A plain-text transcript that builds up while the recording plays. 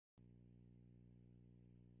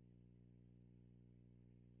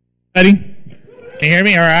Ready? Can you hear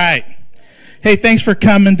me? All right. Hey, thanks for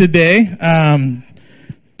coming today.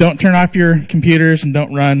 Don't turn off your computers and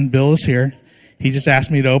don't run. Bill is here. He just asked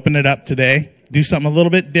me to open it up today, do something a little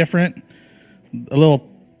bit different, a little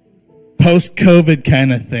post-COVID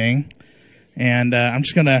kind of thing. And I'm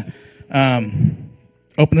just going to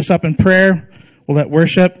open us up in prayer. We'll let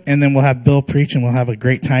worship, and then we'll have Bill preach, and we'll have a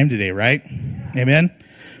great time today, right? Amen?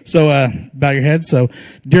 So bow your heads. So,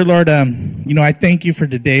 dear Lord, I thank you for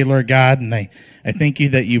today, Lord God, and I thank you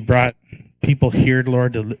that you brought people here,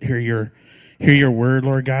 Lord, to hear your word,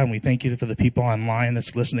 Lord God, and we thank you for the people online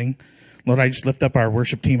that's listening. Lord, I just lift up our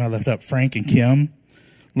worship team. I lift up Frank and Kim,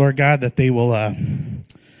 Lord God, that they will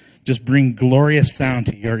just bring glorious sound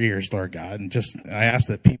to your ears, Lord God, and I ask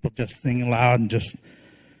that people just sing loud and just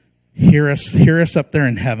hear us up there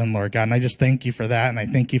in heaven, Lord God. And I just thank you for that. And I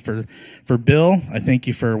thank you for Bill. I thank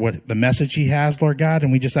you for what the message he has, Lord God.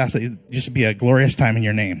 And we just ask that it just be a glorious time in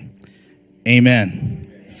your name.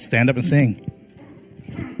 Amen. Stand up and sing.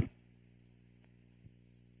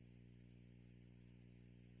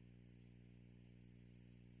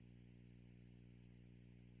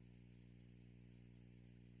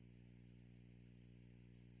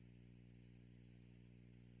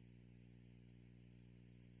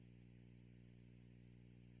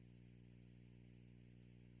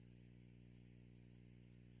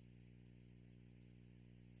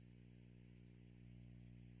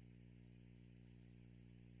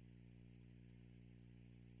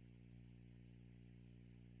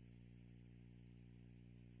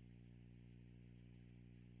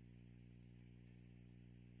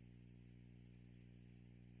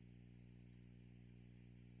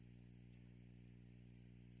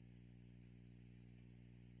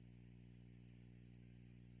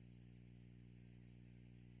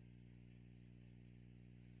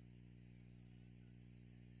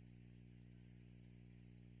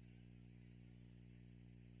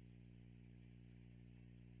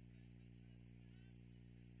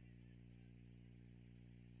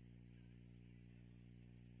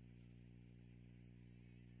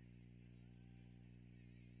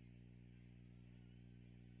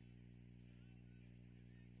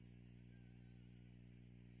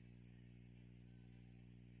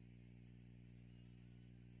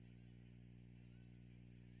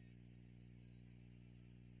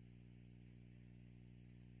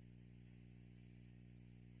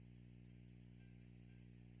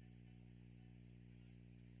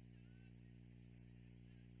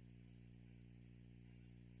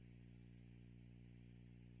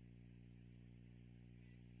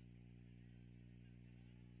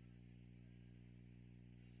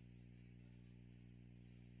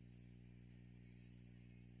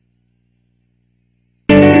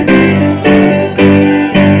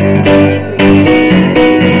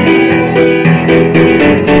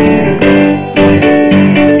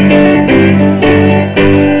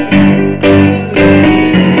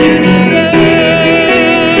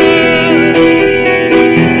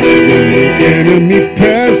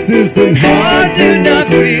 And heart do not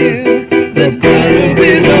fear, the battle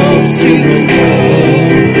belongs to the Lord.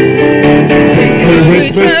 Take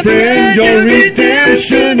courage, my friend, your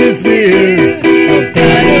redemption is near. The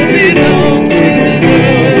battle belongs to the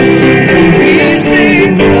Lord. We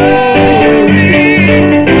sing glory,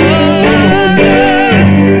 honor,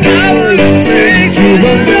 power and strength to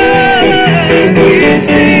the Lord. We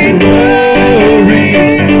sing glory,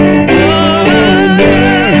 honor,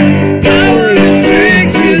 power and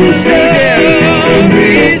strength to the Lord. We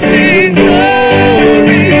sing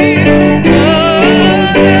glory, honor,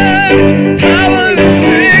 power and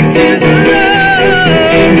strength to the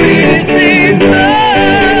Lord. We sing glory,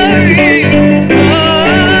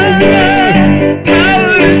 honor,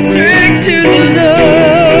 power and strength to the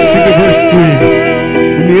Lord. Look at verse 3.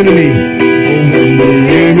 When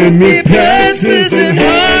the enemy passes and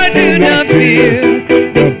heart do not fear,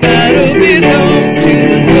 the battle belongs to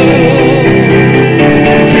the Lord.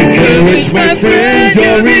 Take courage, my friend,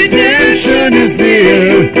 your redemption is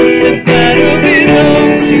near. The battle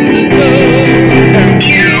belongs to the Lord.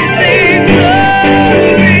 We sing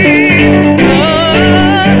glory,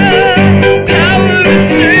 honor, power and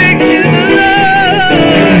strength to the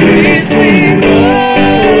Lord. We sing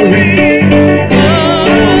glory,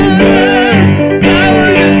 honor, power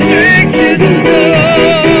and strength to the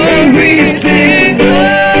Lord. We sing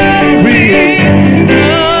glory,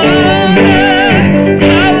 honor,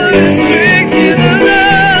 power and strength to the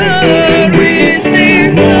Lord. We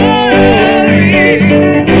sing glory.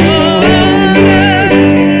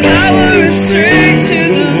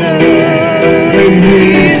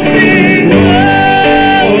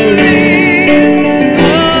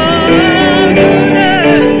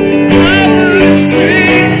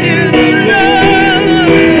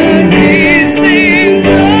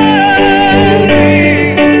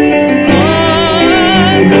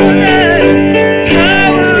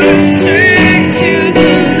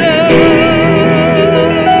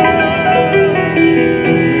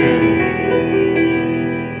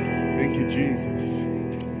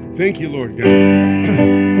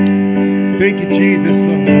 just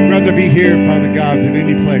rather be here, Father God, than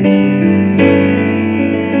any place.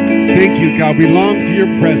 Thank you, God. We long for your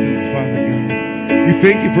presence, Father God. We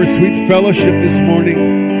thank you for sweet fellowship this morning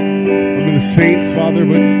with the saints, Father,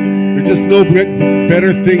 but there's just no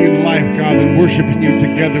better thing in life, God, than worshiping you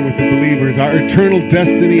together with the believers. Our eternal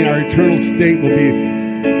destiny, our eternal state will be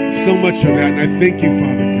so much of that, and I thank you,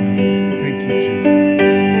 Father God. Thank you, Jesus.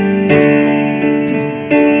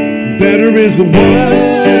 Better is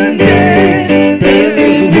one day, better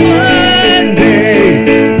is one day,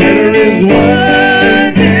 better is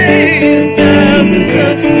one day, thousands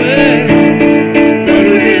elsewhere.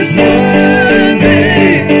 Better is one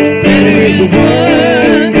day, better is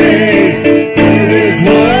one day, better is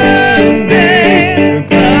one day,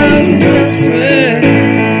 thousands elsewhere,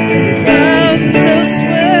 thousands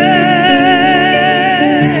elsewhere.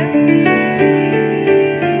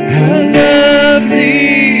 How lovely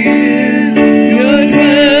is your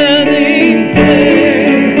dwelling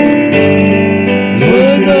place,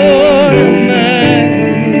 Lord, Lord Almighty.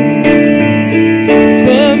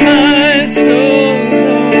 For my soul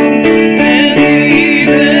longs and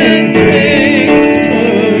even thinks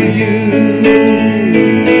for you.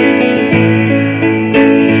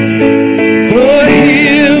 For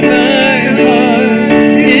here my heart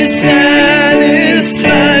is satisfied,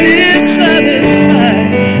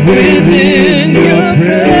 within your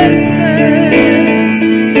presence.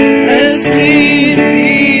 As seen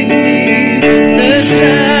beneath the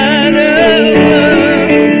shadow of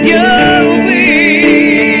your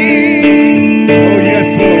wings. Oh yes,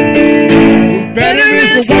 Lord. Better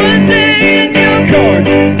is one day in your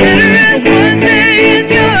courts. Better is one day in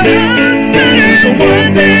your house. Better is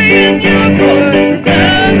one day in your courts.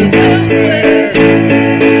 Thousands elsewhere.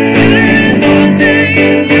 Better is one day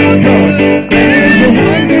in your courts. Better is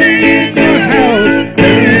one day in your house.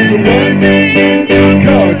 Better is one day in your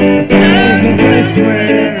courts. Thousands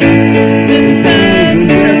elsewhere.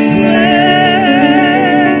 Thousands elsewhere.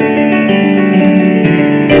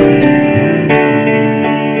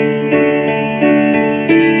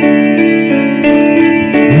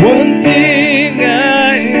 One thing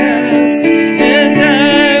I ask, and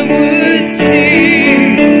I would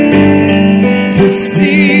seek to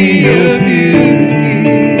see your beauty,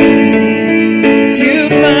 to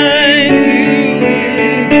find you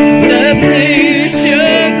in the place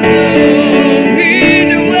your glory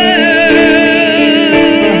dwells.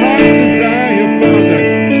 My heart's desire, Father.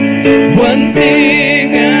 One thing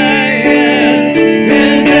I ask,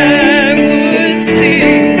 and I would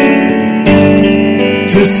seek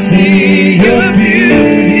to see your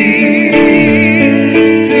beauty,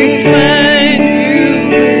 to find you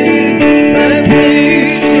in the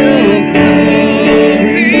place your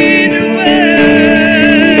glory dwells.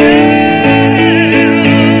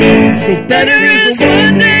 So better is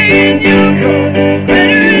one day in your court,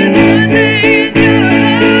 better is one day in your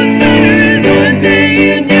house, better is one day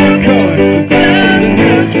in your court, thousands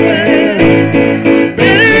elsewhere.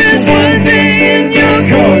 Better is one day in your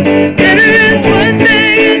court, better is one day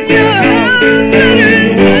in your house, better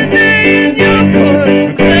is one day in your court,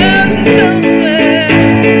 thousands elsewhere.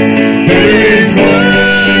 Better is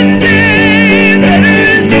one day, better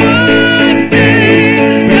is one day,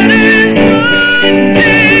 better is one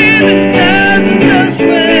day than thousands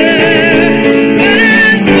elsewhere. Better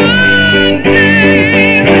is one day,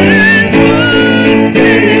 better is one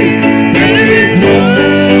day, better is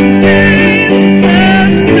one day than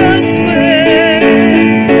thousands elsewhere,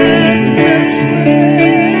 thousands elsewhere.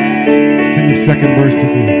 Sing the second verse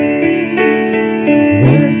with me.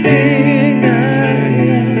 One thing I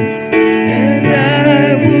ask, and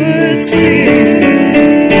I would seek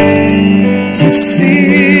to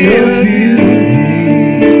see your beauty,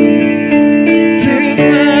 to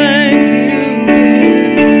find you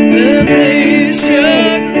in the place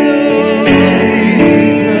your glory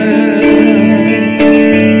dwells.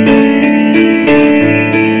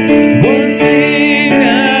 One thing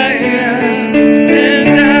I ask, and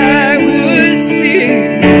I would seek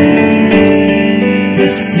to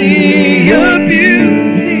see your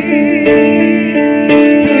beauty,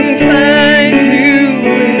 to find you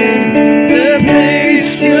in the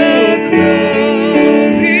place your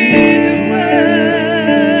glory dwells.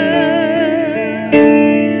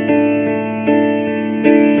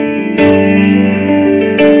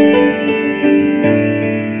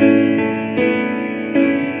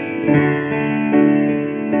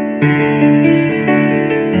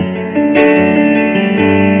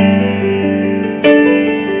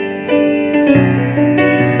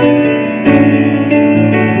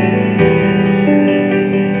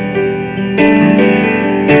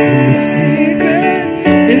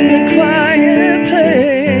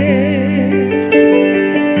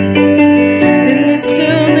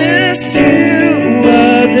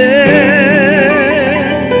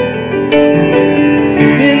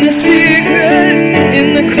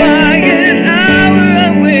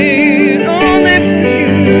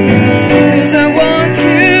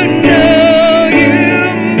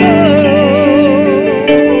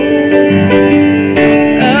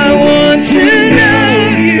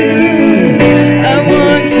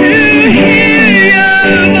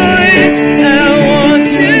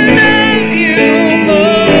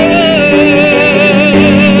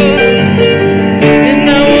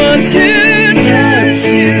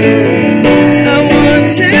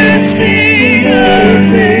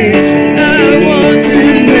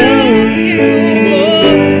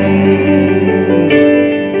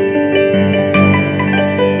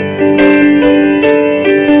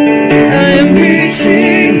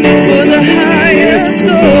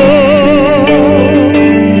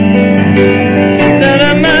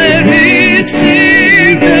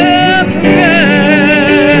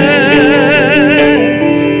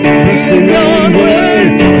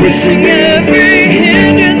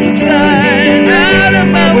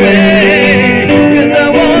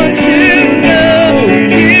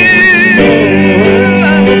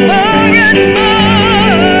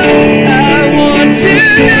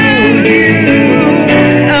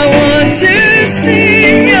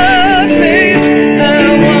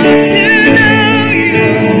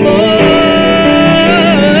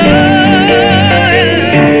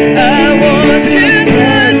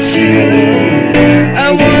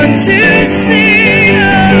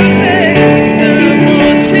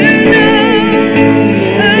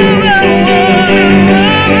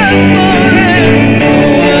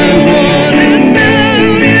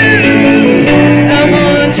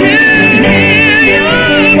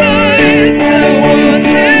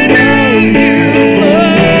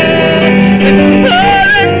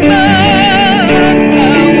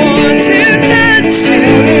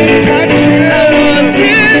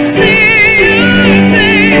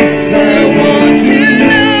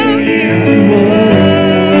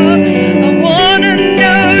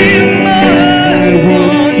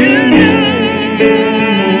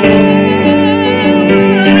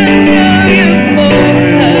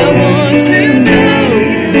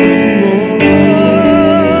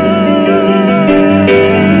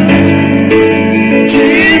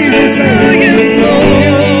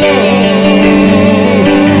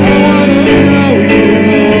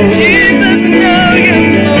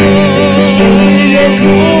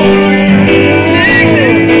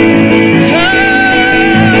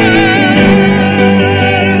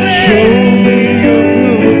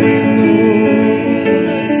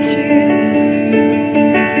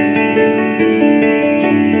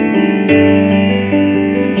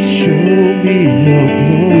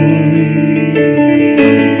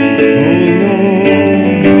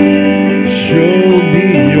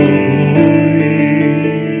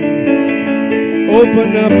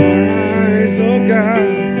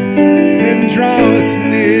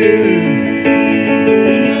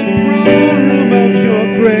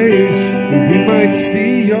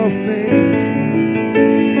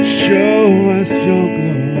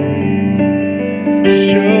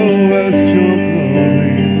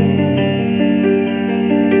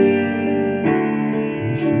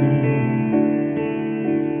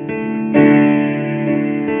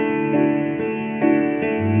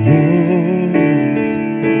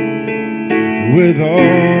 with all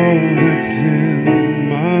that's in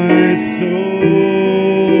my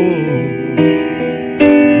soul,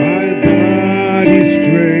 my body's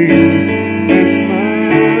strength and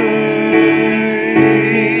mind.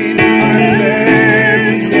 I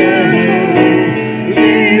bless your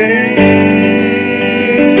holy name.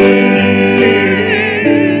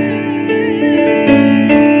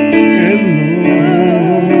 And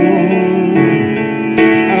Lord,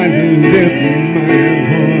 I lift my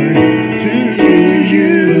voice to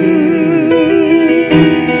you.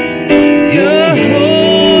 You're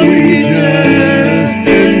holy, just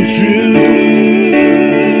and true.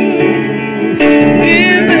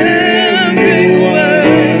 Remembering what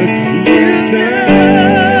you've done.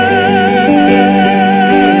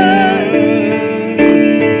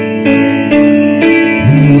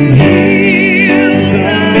 Who heals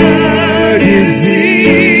our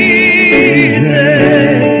diseases,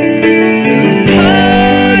 who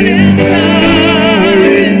pardons our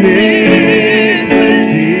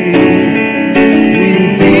iniquities,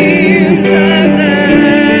 redeems our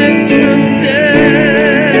lives from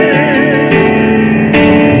death,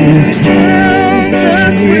 who crowns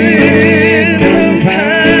us with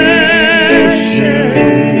compassion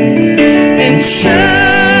and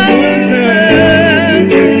showers us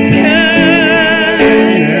with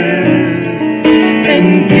kindness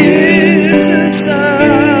and gives us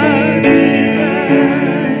our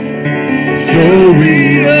desires. So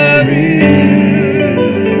we are in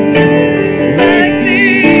like the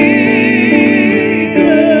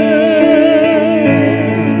eagle.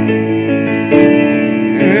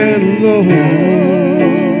 And Lord,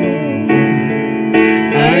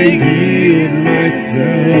 I yield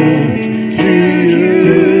myself to you.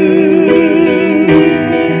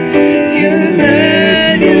 You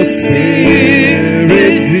let your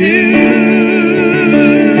spirit do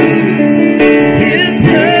His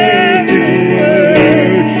perfect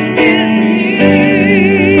work in me.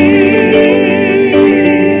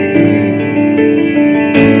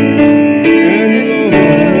 And Lord,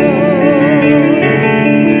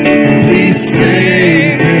 Please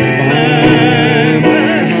sanctify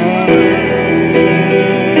my heart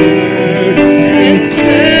and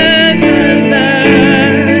set my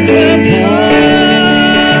life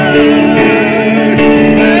apart,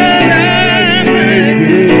 that I might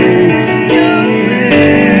do your will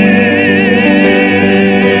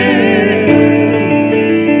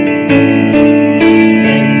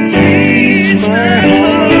and teach my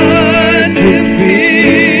heart to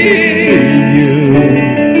fear you.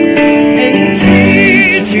 And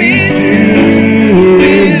teach me to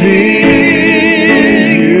believe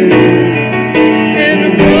you and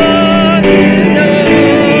walk in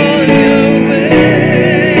all your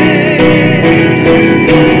ways.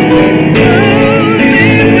 Clothe me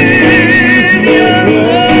with your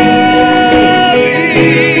glory.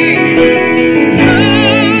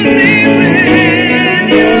 Clothe me with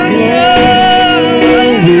your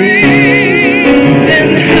glory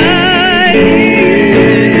and hide me in your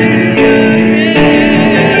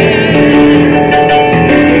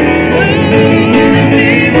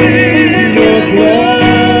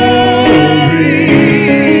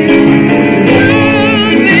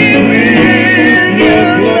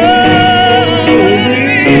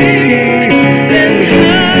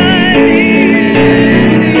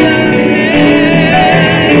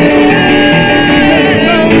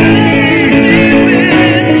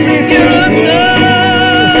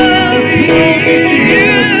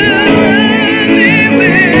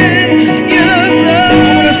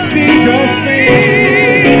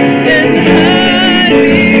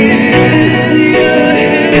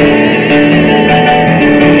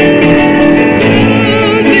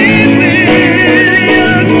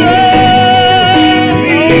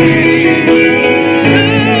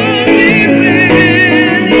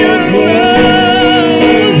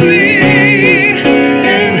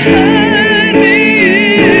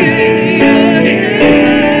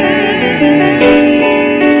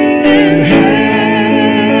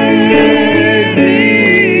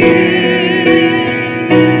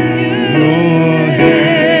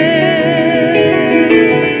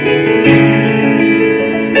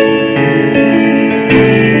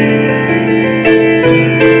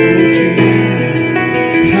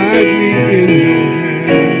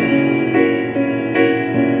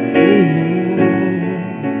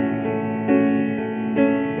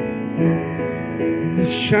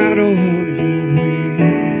shadow of your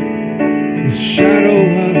wings, the shadow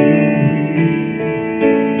of your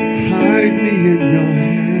wings, hide me in your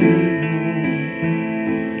hand,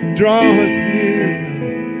 Lord. Draw us near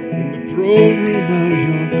in the throne room of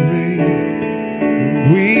your grace,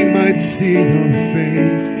 and we might see your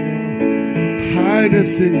face, Lord. Hide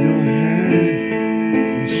us in your hand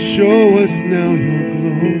and show us now your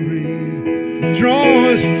glory.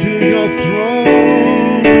 Draw us to your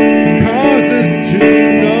throne. Cause us to be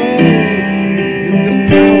known in the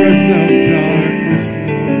powers of darkness,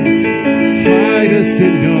 Lord. Hide us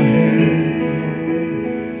in your hand,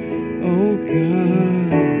 Lord. Oh God.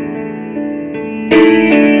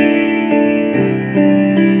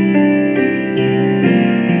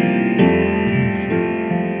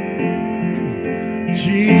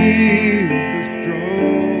 Jesus, draw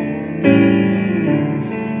me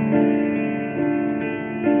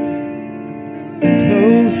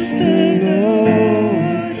closer,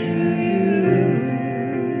 Lord, to you.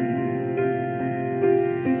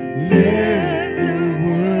 Let the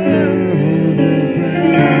world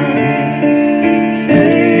around me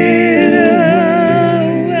fade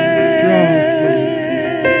away.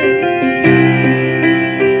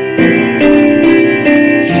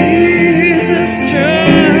 Jesus, draw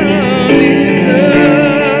me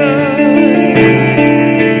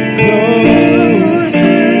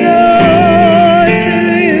closer, Lord, to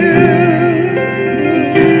you.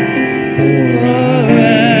 For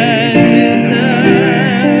I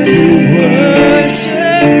desire to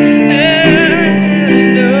worship and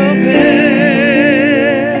obey.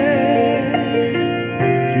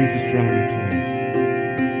 Jesus, draw me close.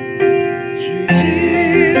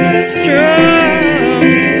 Jesus, draw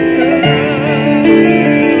me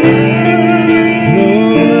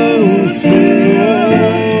closer,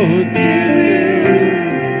 Lord, to you.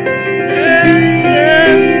 Let the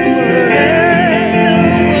world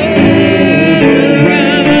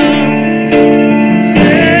around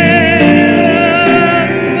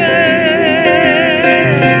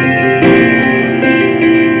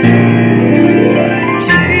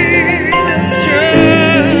Jesus,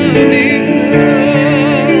 draw me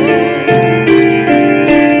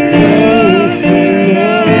closer,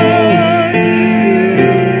 Lord, to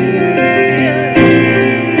you.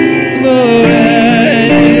 For I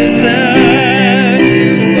desire to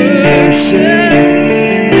worship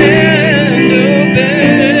and obey.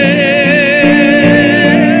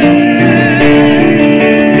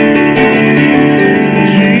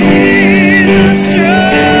 Jesus, draw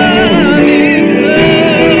me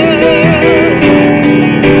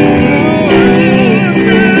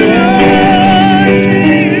closer, Lord, to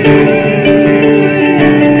you.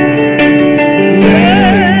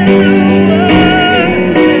 Let the world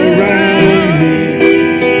around me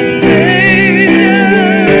fade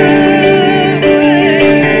away.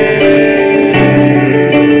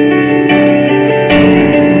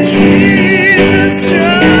 Jesus,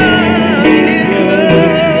 draw me closer,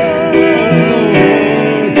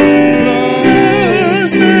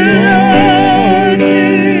 Lord, to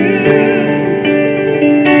you.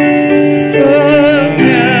 For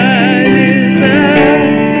I desire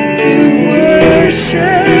to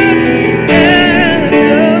worship and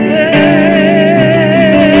obey.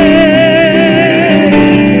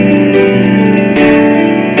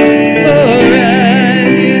 For I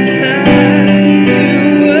desire to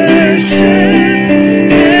worship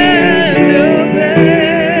and obey.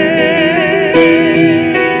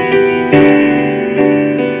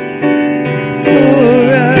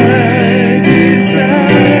 For I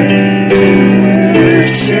desire to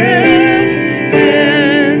worship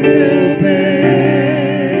and obey.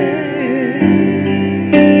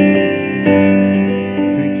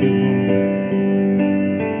 Thank you, Lord.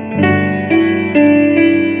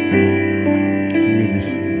 You may be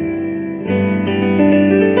seated.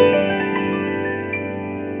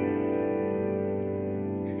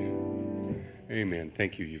 Amen.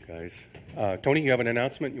 Thank you, you guys. Tony, you have an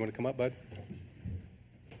announcement? You want to come up, bud?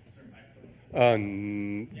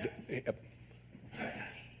 Yep.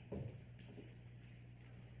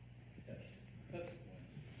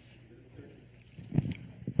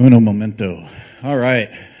 Uno momento. All right.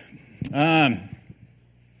 I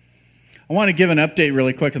want to give an update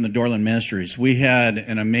really quick on the Dorland Ministries. We had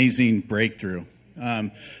an amazing breakthrough.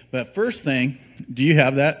 But first thing, do you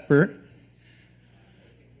have that, Bert?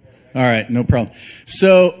 All right, no problem.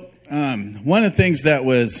 So one of the things that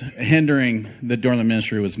was hindering the Dorland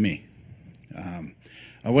Ministry was me.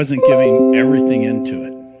 I wasn't giving everything into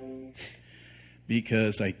it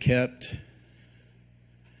because I kept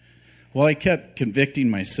convicting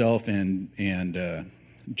myself and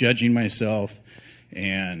judging myself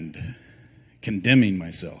and condemning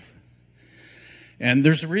myself. And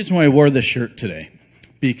there's a reason why I wore this shirt today,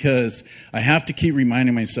 because I have to keep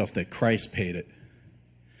reminding myself that Christ paid it.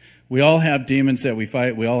 We all have demons that we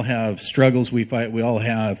fight. We all have struggles we fight. We all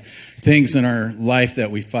have things in our life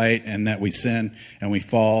that we fight and that we sin and we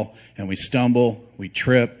fall and we stumble, we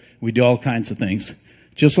trip, we do all kinds of things.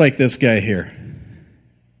 Just like this guy here.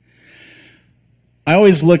 I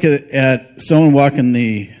always look at someone walking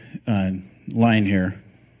the line here.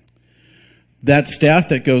 That staff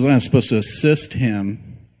that goes on is supposed to assist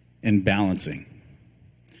him in balancing.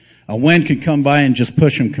 A wind can come by and just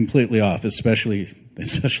push him completely off, especially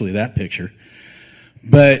that picture.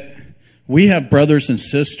 But we have brothers and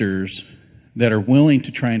sisters that are willing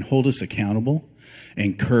to try and hold us accountable,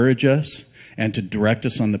 encourage us, and to direct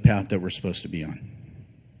us on the path that we're supposed to be on.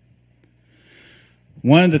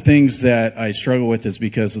 One of the things that I struggle with is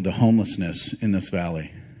because of the homelessness in this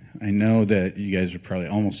valley. I know that you guys are probably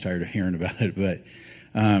almost tired of hearing about it, but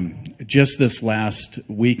just this last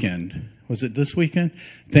weekend, was it this weekend?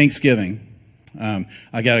 Thanksgiving,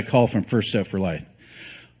 I got a call from First Step for Life.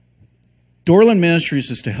 Doorland Ministries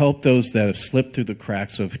is to help those that have slipped through the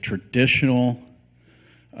cracks of traditional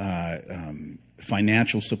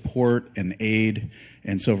financial support and aid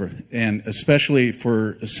and so forth, and especially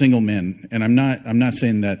for single men. And I'm not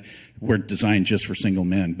saying that we're designed just for single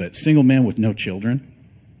men, but single men with no children.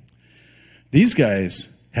 These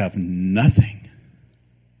guys have nothing.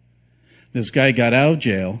 This guy got out of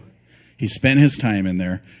jail. He spent his time in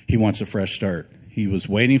there. He wants a fresh start. He was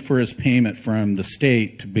waiting for his payment from the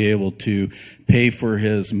state to be able to pay for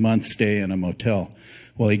his month stay in a motel.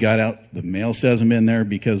 Well, he got out. The mail hasn't been there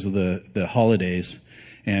because of the holidays.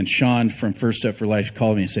 And Sean from First Step for Life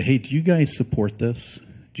called me and said, "Hey, do you guys support this?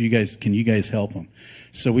 Can you guys help him?"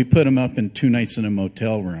 So we put him up in 2 nights in a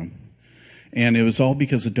motel room. And it was all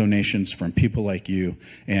because of donations from people like you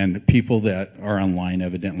and people that are online,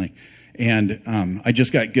 evidently. And I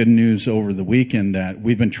just got good news over the weekend that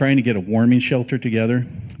we've been trying to get a warming shelter together,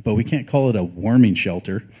 but we can't call it a warming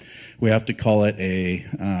shelter. We have to call it a,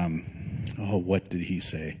 what did he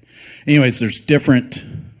say? Anyways, there's different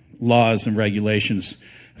laws and regulations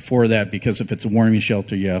for that, because if it's a warming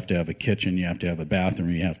shelter, you have to have a kitchen, you have to have a bathroom,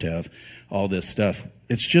 you have to have all this stuff.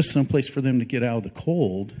 It's just some place for them to get out of the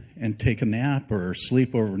cold and take a nap or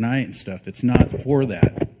sleep overnight and stuff. It's not for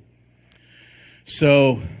that.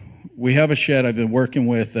 So we have a shed. I've been working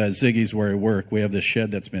with Ziggy's where I work. We have this shed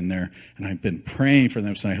that's been there, and I've been praying for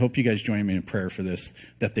them. So I hope you guys join me in prayer for this,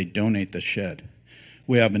 that they donate the shed.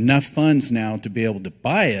 We have enough funds now to be able to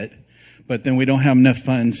buy it, but then we don't have enough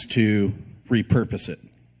funds to repurpose it.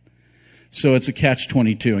 So it's a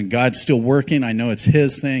catch-22, and God's still working. I know it's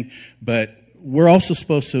His thing, but we're also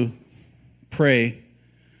supposed to pray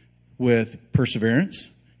with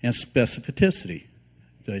perseverance and specificity.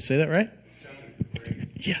 Did I say that right?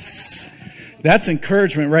 Yes. That's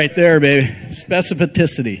encouragement right there, baby.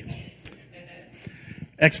 Specificity.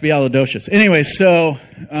 Expialidocious. Anyway, so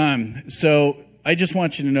I just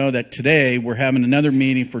want you to know that today we're having another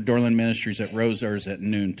meeting for Doorland Ministries at Rosars at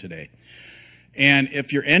noon today. And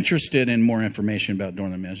if you're interested in more information about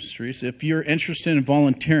Doorland Ministries, if you're interested in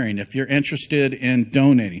volunteering, if you're interested in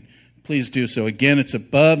donating, please do so. Again, it's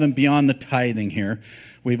above and beyond the tithing here.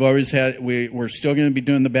 We're still going to be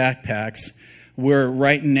doing the backpacks.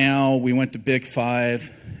 Right now, we went to Big Five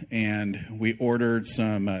and we ordered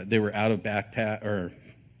some, they were out of backpack or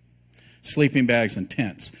sleeping bags and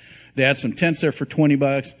tents. They had some tents there for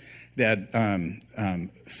 $20. They had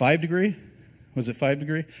 5 degree. Was it 5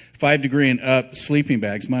 degree? 5 degree and up sleeping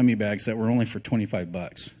bags, mummy bags that were only for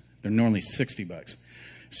 $25. They're normally $60.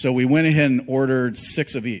 So we went ahead and ordered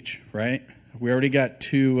 6 of each, right? We already got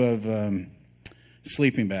 2 of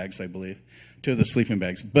sleeping bags, I believe. 2 of the sleeping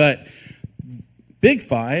bags. But Big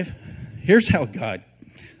Five, here's how God...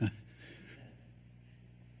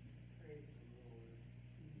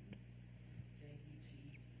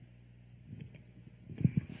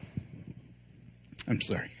 I'm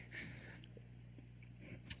sorry.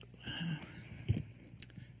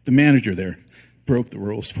 The manager there broke the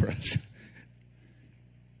rules for us.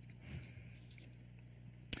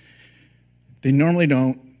 They normally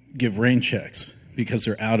don't give rain checks because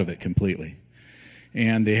they're out of it completely.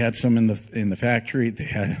 And they had some in the factory. They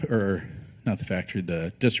had, or not the factory,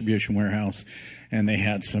 the distribution warehouse, and they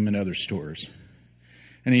had some in other stores.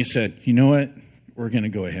 And he said, "You know what? We're going to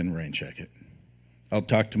go ahead and rain check it. I'll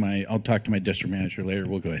talk to my district manager later.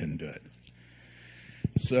 We'll go ahead and do it."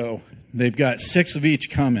 So they've got 6 of each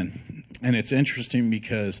coming, and it's interesting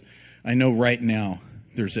because I know right now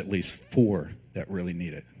there's at least 4 that really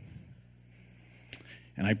need it.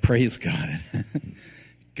 And I praise God.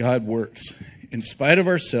 God works. In spite of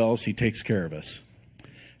ourselves, He takes care of us.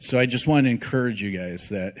 So I just want to encourage you guys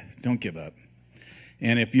that don't give up.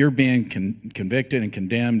 And if you're being convicted and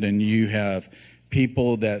condemned and you have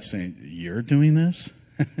people that say, you're doing this?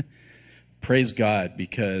 Praise God,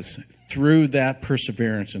 because through that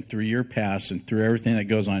perseverance and through your past and through everything that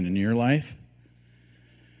goes on in your life,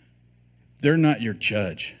 they're not your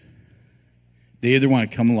judge. They either want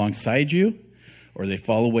to come alongside you or they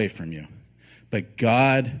fall away from you. But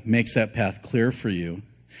God makes that path clear for you,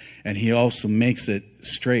 and he also makes it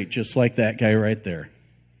straight, just like that guy right there.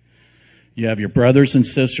 You have your brothers and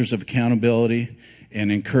sisters of accountability and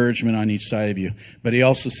encouragement on each side of you. But he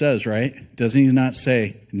also says, right, doesn't he not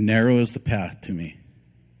say, narrow is the path to me?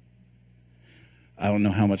 I don't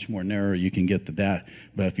know how much more narrow you can get to that,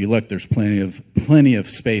 but if you look, there's plenty of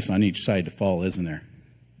space on each side to fall, isn't there?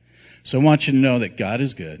 So I want you to know that God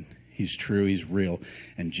is good. He's true. He's real.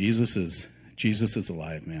 And Jesus is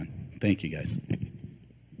alive, man. Thank you, guys.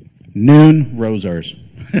 Noon Rosars.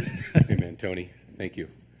 Amen, Tony. Thank you.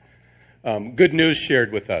 Good news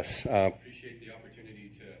shared with us. Appreciate the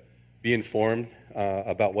opportunity to be informed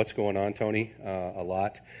about what's going on, Tony, a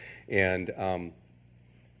lot. And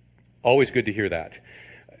always good to hear that.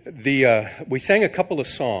 We sang a couple of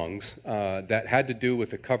songs that had to do with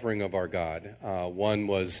the covering of our God. One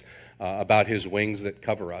was about his wings that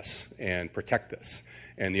cover us and protect us.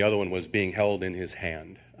 And the other one was being held in his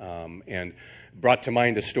hand. And brought to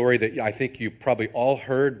mind a story that I think you've probably all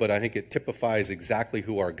heard, but I think it typifies exactly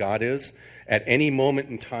who our God is at any moment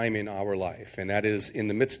in time in our life. And that is, in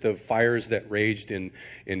the midst of fires that raged in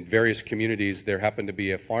various communities, there happened to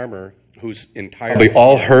be a farmer whose entire... We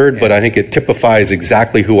all heard, but I think it typifies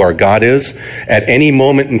exactly who our God is at any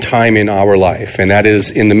moment in time in our life. And that is,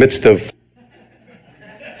 in the midst of...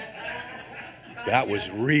 That was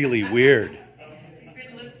really weird.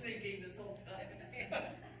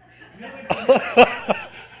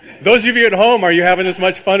 Those of you at home, are you having as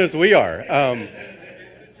much fun as we are?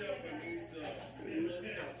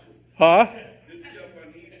 Huh?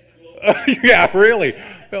 Yeah, really.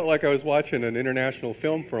 Felt like I was watching an international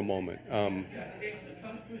film for a moment.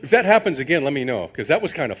 If that happens again, let me know, because that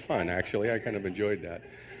was kind of fun, actually. I kind of enjoyed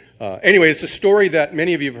that. Anyway, it's a story that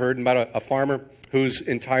many of you have heard about a farmer whose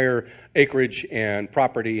entire acreage and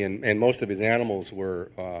property and most of his animals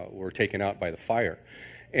were taken out by the fire.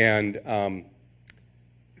 And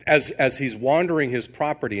as he's wandering his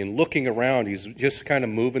property and looking around, he's just kind of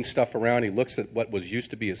moving stuff around. He looks at what was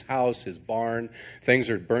used to be his house, his barn. Things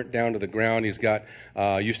are burnt down to the ground. He's got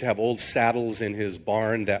used to have old saddles in his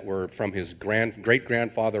barn that were from his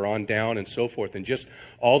great-grandfather on down and so forth. And just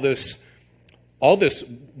all this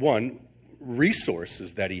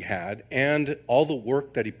resources that he had and all the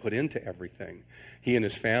work that he put into everything, he and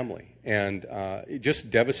his family, and just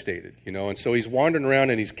devastated, And so he's wandering around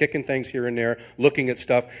and he's kicking things here and there, looking at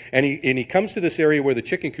stuff, and he comes to this area where the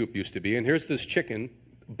chicken coop used to be, and here's this chicken,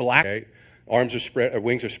 black, wings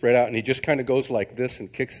are spread out, and he just kind of goes like this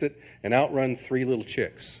and kicks it, and outrun 3 little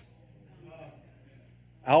chicks.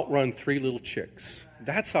 Outrun 3 little chicks.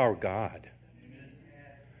 That's our God.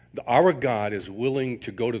 Our God is willing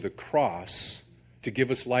to go to the cross to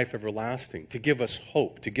give us life everlasting, to give us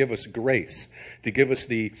hope, to give us grace, to give us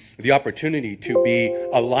the opportunity to be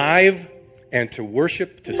alive and to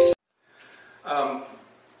worship. First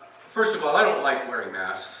of all, I don't like wearing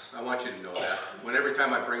masks. I want you to know that. Every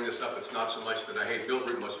time I bring this up, it's not so much that I hate. Bill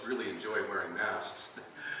must really enjoy wearing masks. It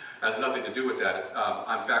has nothing to do with that.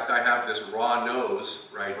 In fact, I have this raw nose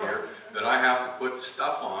right here that I have to put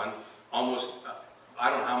stuff on almost, I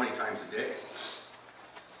don't know how many times a day.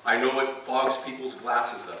 I know it fogs people's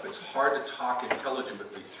glasses up. It's hard to talk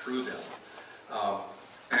intelligently through them.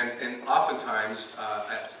 And oftentimes,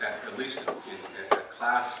 at least in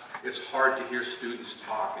class, it's hard to hear students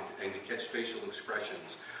talk and to catch facial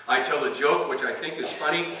expressions. I tell a joke, which I think is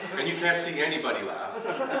funny, and you can't see anybody laugh.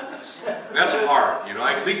 That's hard,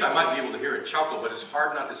 At least I might be able to hear a chuckle, but it's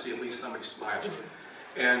hard not to see at least somebody smile.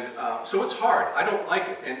 And so it's hard. I don't like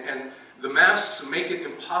it. And the masks make it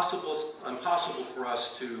impossible for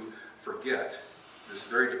us to forget this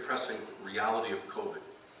very depressing reality of COVID.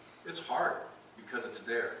 It's hard because it's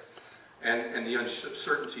there. And the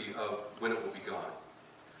uncertainty of when it will be gone.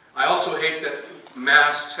 I also hate that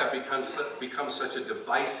masks have become such a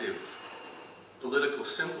divisive political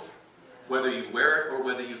symbol, whether you wear it or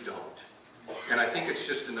whether you don't. And I think it's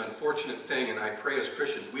just an unfortunate thing, and I pray as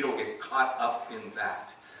Christians we don't get caught up in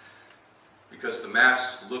that. Because the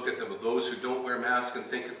masks look at those who don't wear masks and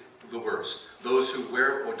think the worst. Those who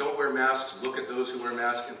wear or don't wear masks look at those who wear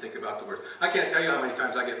masks and think about the worst. I can't tell you how many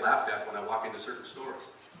times I get laughed at when I walk into certain stores.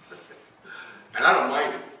 And I don't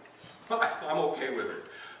mind it. I'm okay with it.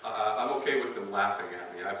 I'm okay with them laughing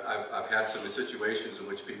at me. I've had some situations in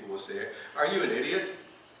which people will say, "Are you an idiot?"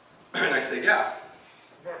 And I say, "Yeah."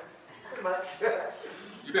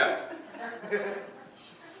 You bet.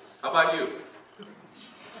 How about you?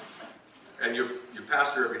 And your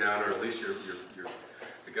pastor every now and then, or at least your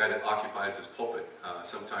the guy that occupies his pulpit,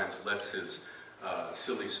 sometimes lets his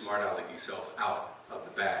silly, smart alecky self out of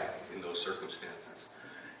the bag in those circumstances.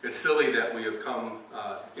 It's silly that we have come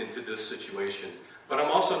into this situation, but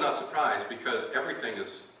I'm also not surprised because everything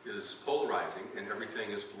is polarizing and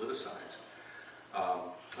everything is politicized.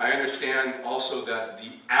 I understand also that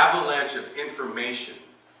the avalanche of information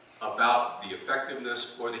about the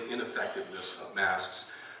effectiveness or the ineffectiveness of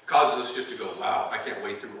masks causes us just to go, wow, I can't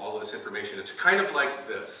wade through all of this information. It's kind of like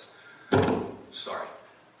this. Sorry.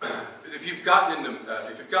 If you've gotten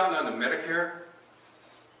onto Medicare,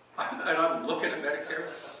 and I'm looking at Medicare,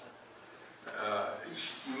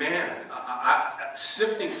 man,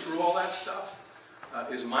 sifting through all that stuff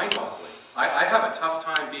is mind-boggling. I have a tough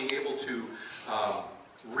time being able to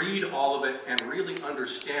read all of it and really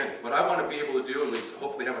understand it. What I want to be able to do, and we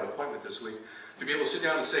hopefully have an appointment this week, to be able to sit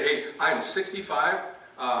down and say, hey, I'm 65,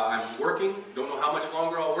 I'm working, don't know how much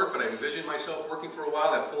longer I'll work, but I envision myself working for a while,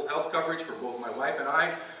 I have full health coverage for both my wife and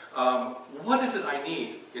I. What is it I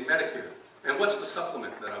need in Medicare? And what's the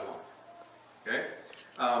supplement that I want? Okay?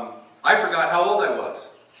 I forgot how old I was.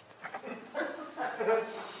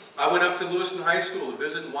 I went up to Lewiston High School to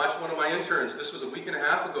visit and watch one of my interns. This was a week and a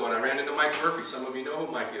half ago, and I ran into Mike Murphy. Some of you know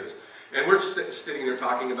who Mike is. And we're sitting there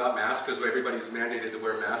talking about masks because everybody's mandated to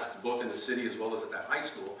wear masks, both in the city as well as at that high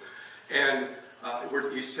school. And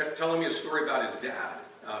he's telling me a story about his dad,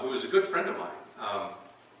 who was a good friend of mine,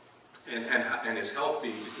 and his health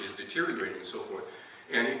is deteriorating and so forth.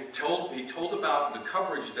 And he told about the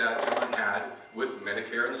coverage that John had with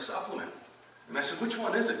Medicare and the supplement. And I said, which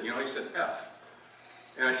one is it? He said F.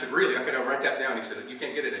 And I said, really? I could write that down. He said, you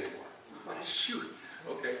can't get it anymore. Oh, shoot.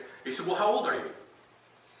 Okay. He said, well, how old are you?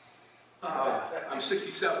 I'm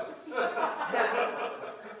 67.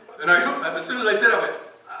 And as soon as I said it, I went,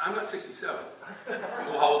 I'm not 67.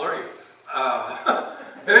 Well, how old are you?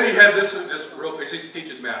 And then he had this real quick. He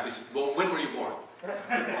teaches math. He said, well, when were you born?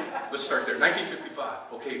 Let's start there.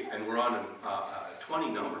 1955. Okay, and we're on a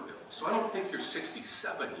 20 number bill. So I don't think you're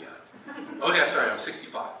 67 yet. Oh, yeah, sorry, I'm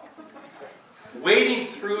 65. Wading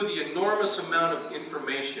through the enormous amount of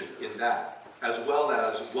information in that, as well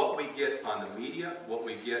as what we get on the media, what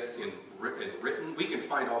we get in written, we can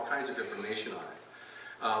find all kinds of information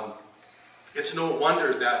on it. It's no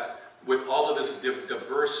wonder that with all of this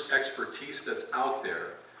diverse expertise that's out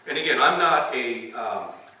there, and again, I'm not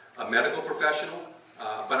a medical professional,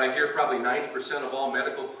 but I hear probably 90% of all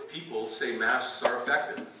medical people say masks are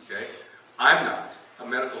effective. Okay, I'm not a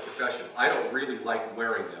medical professional. I don't really like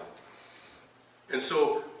wearing them. And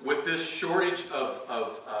so with this shortage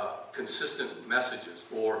of consistent messages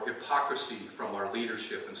or hypocrisy from our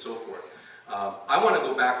leadership and so forth, I want to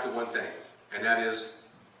go back to one thing, and that is,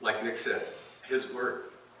 like Nick said, His Word.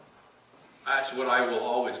 That's what I will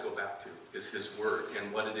always go back to, is His Word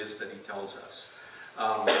and what it is that He tells us.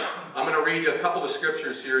 I'm going to read a couple of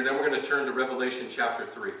scriptures here, and then we're going to turn to Revelation chapter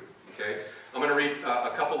 3. Okay? I'm going to read a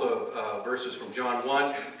couple of verses from John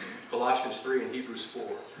 1, Colossians 3, and Hebrews 4.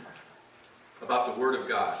 About the Word of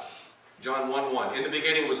God. John 1:1. In the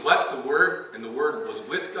beginning was what? The Word, and the Word was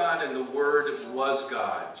with God, and the Word was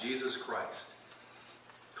God, Jesus Christ.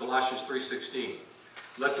 Colossians 3:16.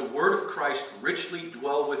 Let the Word of Christ richly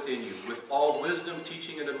dwell within you, with all wisdom,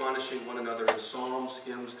 teaching and admonishing one another in psalms,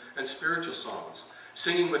 hymns, and spiritual songs,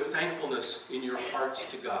 singing with thankfulness in your hearts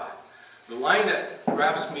to God. The line that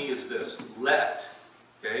grabs me is this: let.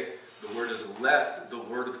 Okay? The word is let the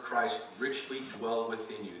word of Christ richly dwell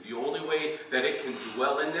within you. The only way that it can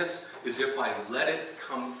dwell in this is if I let it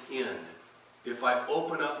come in. If I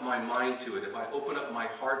open up my mind to it. If I open up my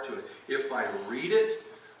heart to it. If I read it,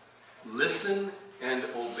 listen, and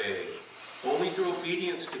obey. Only through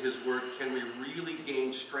obedience to His word can we really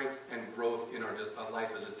gain strength and growth in our life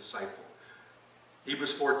as a disciple.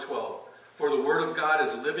 Hebrews 4:12. For the word of God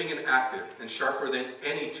is living and active and sharper than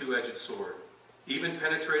any two-edged sword, even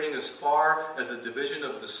penetrating as far as the division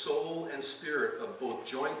of the soul and spirit of both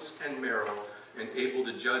joints and marrow, and able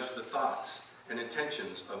to judge the thoughts and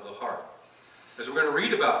intentions of the heart. As we're going to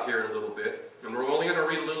read about here in a little bit, and we're only going to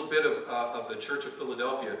read a little bit of the Church of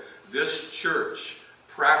Philadelphia, this church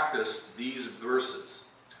practiced these verses.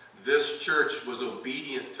 This church was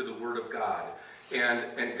obedient to the Word of God.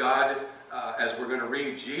 And God, as we're going to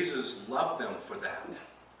read, Jesus loved them for that.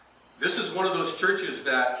 This is one of those churches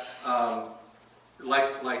that...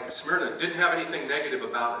 like Smyrna, didn't have anything negative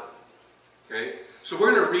about it. Okay? So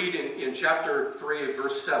we're going to read in chapter 3,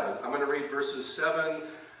 verse 7. I'm going to read verses 7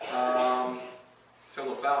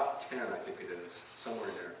 till about 10, I think it is. Somewhere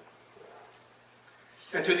in there.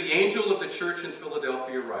 And to the angel of the church in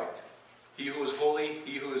Philadelphia write, He who is holy,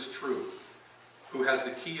 he who is true, who has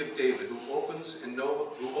the key of David, who opens and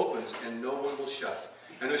no one will shut,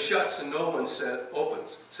 and who shuts and no one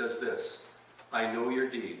opens, says this, I know your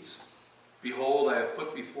deeds. Behold, I have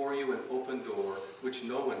put before you an open door, which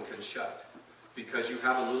no one can shut, because you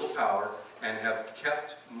have a little power, and have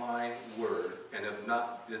kept my word, and have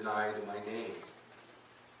not denied my name.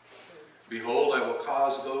 Behold, I will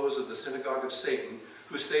cause those of the synagogue of Satan,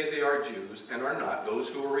 who say they are Jews and are not, those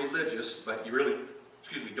who are religious, but you really,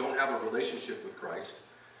 don't have a relationship with Christ,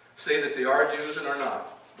 say that they are Jews and are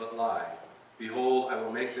not, but lie. Behold, I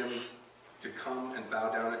will make them to come and bow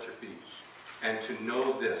down at your feet, and to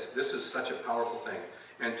know this is such a powerful thing,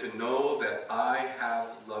 and to know that I have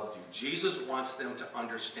loved you. Jesus wants them to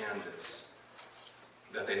understand this,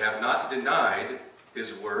 that they have not denied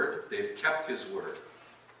his word, they've kept his word.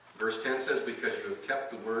 Verse 10 says, because you have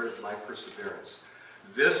kept the word of my perseverance.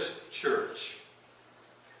 This church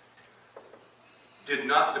did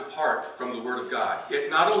not depart from the word of God.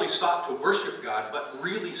 It not only sought to worship God, but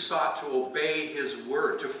really sought to obey his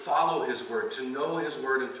word, to follow his word, to know his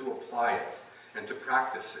word and to apply it and to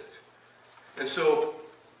practice it. And so,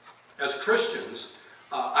 as Christians,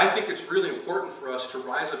 I think it's really important for us to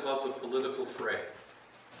rise above the political fray,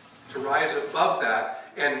 to rise above that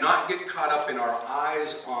and not get caught up in our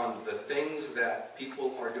eyes on the things that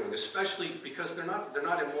people are doing, especially because they're not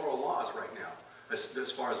immoral laws right now,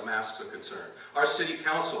 as far as masks are concerned. Our city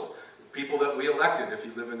council, people that we elected, if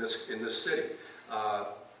you live in this city,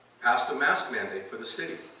 passed a mask mandate for the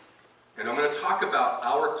city. And I'm going to talk about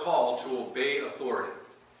our call to obey authority,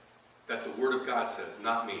 that the Word of God says,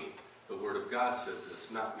 not me. The Word of God says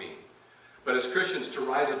this, not me. But as Christians, to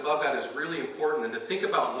rise above that is really important, and to think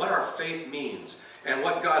about what our faith means and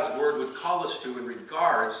what God's Word would call us to in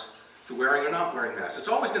regards to wearing or not wearing masks. It's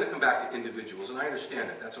always going to come back to individuals, and I understand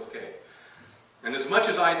it. That's okay. And as much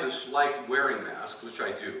as I dislike wearing masks, which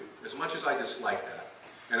I do, as much as I dislike that,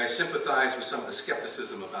 and I sympathize with some of the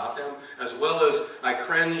skepticism about them, as well as I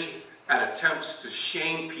cringe at attempts to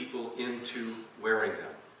shame people into wearing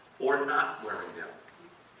them or not wearing them.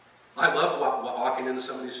 I love walking into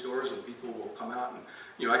some of these stores and people will come out and,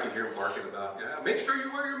 I can hear them barking about, make sure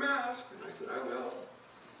you wear your mask. And I said, I will.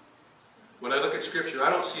 When I look at Scripture,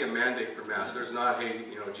 I don't see a mandate for masks. There's not, hey,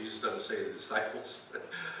 Jesus doesn't say to the disciples,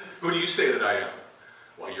 who do you say that I am?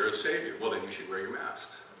 Well, you're a Savior. Well, then you should wear your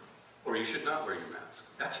masks. Or you should not wear your mask.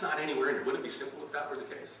 That's not anywhere in here. Wouldn't it be simple if that were the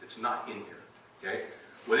case? It's not in here. Okay?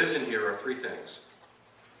 What is in here are three things.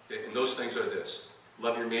 Okay? And those things are this.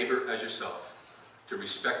 Love your neighbor as yourself. To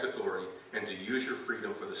respect authority, and to use your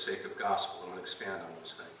freedom for the sake of gospel. I'm going to expand on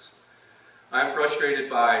those things. I'm frustrated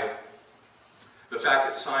by the fact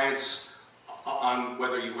that science on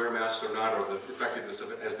whether you wear masks or not, or the effectiveness of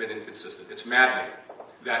it, has been inconsistent. It's maddening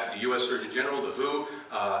that the U.S. Surgeon General, the WHO,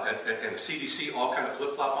 and the CDC all kind of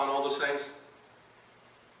flip-flop on all those things.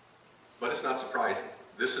 But it's not surprising.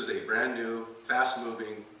 This is a brand new,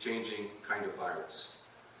 fast-moving, changing kind of virus.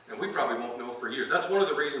 And we probably won't know for years. That's one of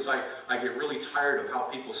the reasons I get really tired of how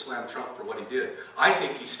people slam Trump for what he did. I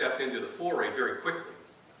think he stepped into the foray very quickly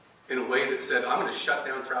in a way that said, I'm going to shut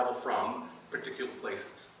down travel from particular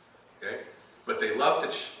places. Okay? But they love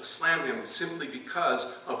to slam him simply because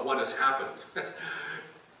of what has happened.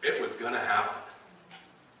 It was going to happen.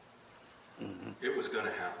 It was going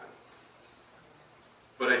to happen.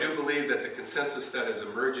 But I do believe that the consensus that is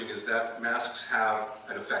emerging is that masks have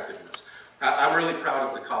an effectiveness. I'm really proud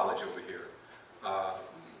of the college over here.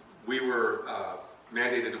 We were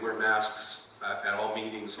mandated to wear masks at all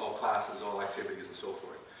meetings, all classes, all activities, and so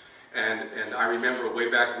forth. And I remember way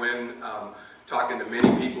back when talking to many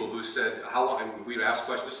people who said, how long, and we'd ask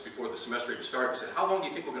questions before the semester even started, said, how long do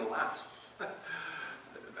you think we're going to last?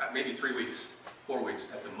 Maybe 3 weeks, 4 weeks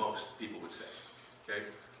at the most, people would say. Okay?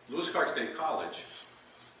 Lewis Clark State College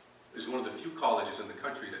is one of the few colleges in the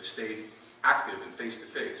country that stayed active and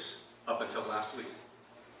face-to-face up until last week.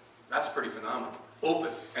 That's pretty phenomenal.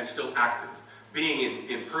 Open and still active. Being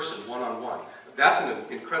in person, one-on-one. That's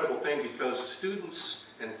an incredible thing because students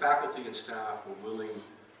and faculty and staff were willing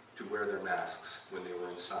to wear their masks when they were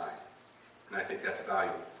inside. And I think that's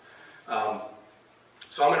valuable.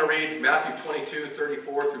 So I'm going to read Matthew 22,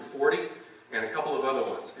 34 through 40, and a couple of other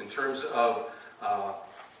ones in terms of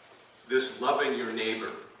this loving your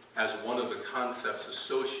neighbor as one of the concepts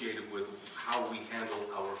associated with how we handle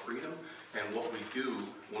our freedom and what we do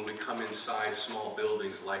when we come inside small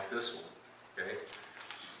buildings like this one. Okay?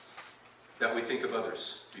 That we think of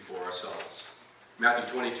others before ourselves.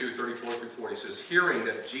 Matthew 22, 34 through 40 says, hearing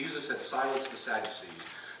that Jesus had silenced the Sadducees,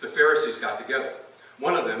 the Pharisees got together.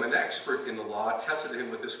 One of them, an expert in the law, tested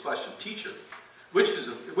him with this question, Teacher, which is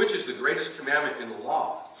the greatest commandment in the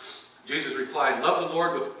law? Jesus replied, love the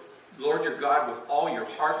Lord your God with all your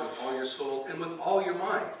heart, with all your soul, and with all your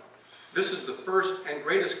mind. This is the first and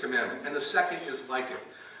greatest commandment, and the second is like it,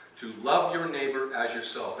 to love your neighbor as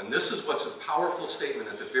yourself. And this is what's a powerful statement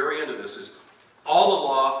at the very end of this is, all the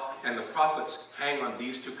law and the prophets hang on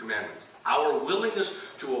these two commandments. Our willingness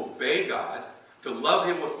to obey God, to love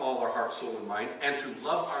him with all our heart, soul, and mind, and to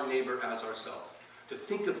love our neighbor as ourselves. To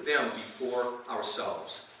think of them before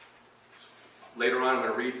ourselves. Later on, I'm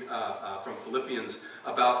going to read from Philippians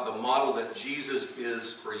about the model that Jesus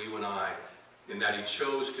is for you and I, in that he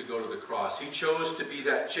chose to go to the cross. He chose to be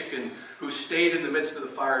that chicken who stayed in the midst of the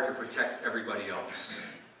fire to protect everybody else.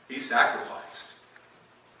 He sacrificed.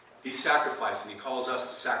 He sacrificed, and he calls us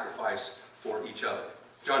to sacrifice for each other.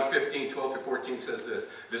 John 15, 12 to 14 says this.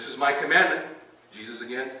 This is my commandment, Jesus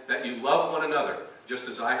again, that you love one another, just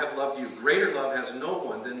as I have loved you. Greater love has no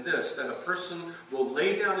one than this, that a person will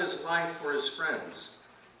lay down his life for his friends.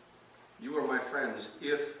 You are my friends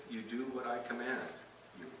if you do what I command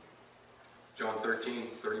you. John 13,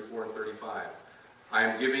 34 and 35. I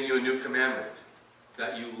am giving you a new commandment,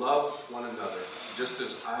 that you love one another, just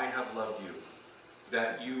as I have loved you,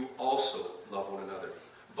 that you also love one another.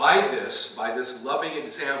 By this loving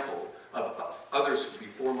example of others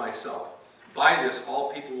before myself, by this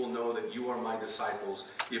all people will know that you are my disciples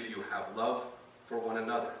if you have love for one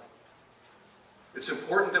another. It's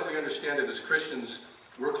important that we understand that as Christians,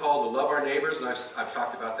 we're called to love our neighbors, and I've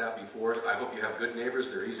talked about that before. I hope you have good neighbors.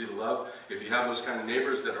 They're easy to love. If you have those kind of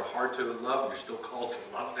neighbors that are hard to love, you're still called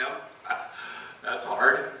to love them. That's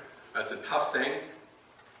hard. That's a tough thing.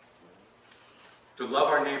 To love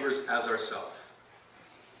our neighbors as ourselves,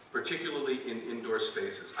 particularly in indoor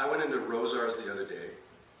spaces. I went into Rosars the other day.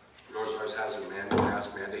 Rosars has a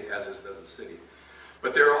mask mandate, as does the city.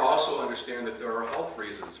 But there are also, understand that there are health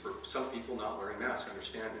reasons for some people not wearing masks.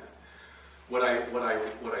 Understand that. What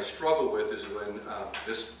I struggle with is when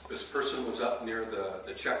this person was up near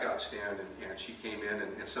the checkout stand and she came in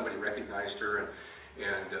and somebody recognized her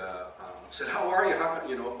and said, how are you?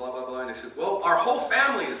 Blah, blah, blah. And I said, well, our whole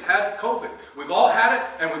family has had COVID. We've all had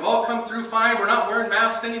it, and we've all come through fine. We're not wearing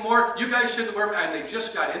masks anymore. You guys shouldn't wear masks. And they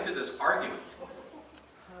just got into this argument.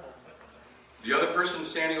 The other person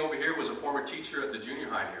standing over here was a former teacher at the junior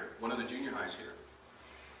high here, one of the junior highs here.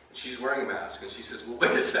 And she's wearing a mask, and she says, well,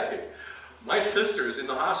 wait a second. My sister is in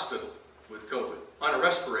the hospital with COVID, on a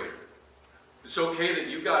respirator. It's okay that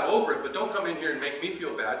you got over it, but don't come in here and make me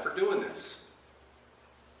feel bad for doing this.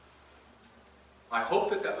 I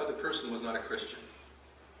hope that other person was not a Christian.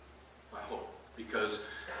 I hope. Because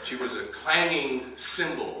she was a clanging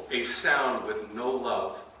cymbal, a sound with no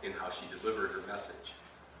love in how she delivered her message.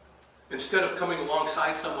 Instead of coming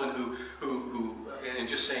alongside someone who and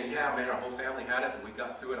just saying, yeah, man, our whole family had it and we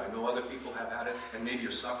got through it. I know other people have had it and maybe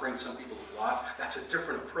you're suffering. Some people have lost. That's a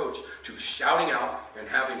different approach to shouting out and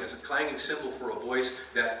having as a clanging cymbal for a voice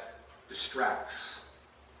that distracts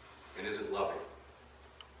and isn't loving.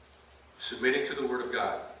 Submitting to the Word of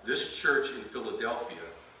God. This church in Philadelphia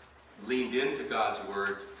leaned into God's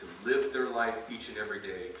Word to live their life each and every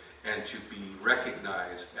day and to be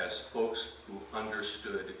recognized as folks who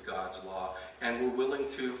understood God's law and were willing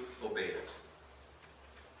to obey it.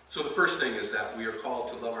 So the first thing is that we are called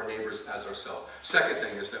to love our neighbors as ourselves. Second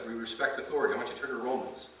thing is that we respect authority. I want you to turn to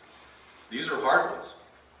Romans. These are hard ones.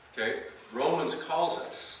 Okay? Romans calls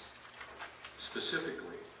us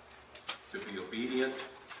specifically to be obedient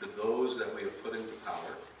to those that we have put into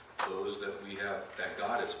power, those that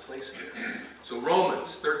God has placed here. So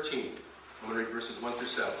Romans 13, I'm going to read verses 1 through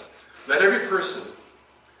 7. Let every person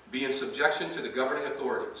be in subjection to the governing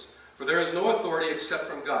authorities, for there is no authority except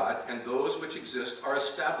from God, and those which exist are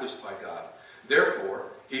established by God. Therefore,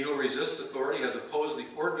 he who resists authority has opposed the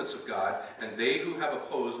ordinance of God, and they who have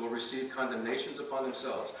opposed will receive condemnations upon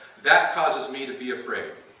themselves. That causes me to be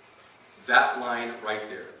afraid. That line right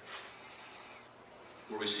there.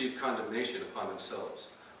 Will receive condemnation upon themselves.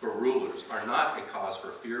 For rulers are not a cause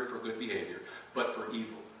for fear for good behavior, but for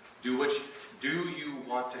evil. Do you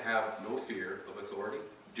want to have no fear of authority?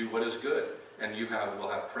 Do what is good, and you will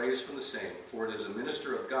have praise from the same, for it is a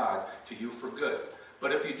minister of God to you for good.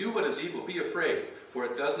 But if you do what is evil, be afraid, for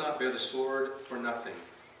it does not bear the sword for nothing,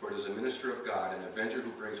 for it is a minister of God, an avenger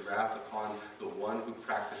who brings wrath upon the one who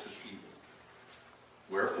practices evil.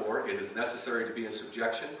 Wherefore, it is necessary to be in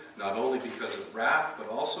subjection, not only because of wrath, but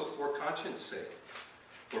also for conscience sake.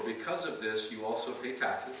 For because of this, you also pay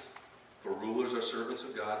taxes. For rulers are servants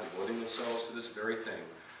of God, devoting themselves to this very thing.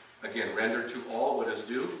 Again, render to all what is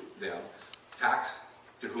due them. Tax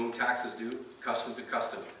to whom tax is due, custom to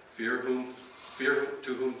custom. Fear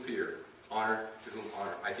to whom fear, honor to whom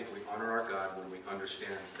honor. I think we honor our God when we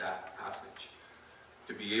understand that passage.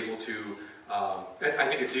 to be able to, I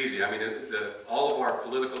think it's easy. I mean, all of our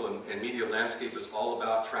political and media landscape is all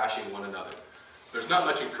about trashing one another. There's not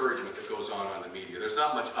much encouragement that goes on the media. There's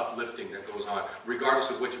not much uplifting that goes on. Regardless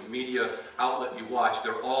of which media outlet you watch,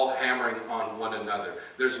 they're all hammering on one another.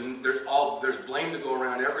 There's blame to go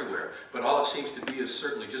around everywhere. But all it seems to be is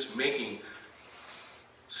certainly just making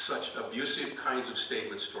such abusive kinds of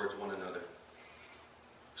statements towards one another.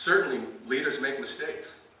 Certainly, leaders make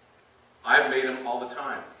mistakes. I've made them all the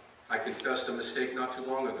time. I confessed a mistake not too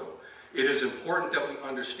long ago. It is important that we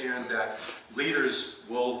understand that leaders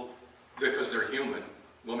will, because they're human,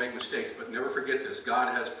 will make mistakes. But never forget this.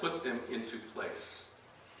 God has put them into place.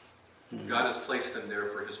 God has placed them there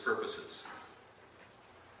for his purposes.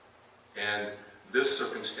 And this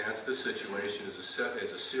circumstance, this situation is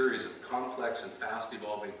a series of complex and fast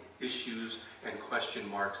evolving issues and question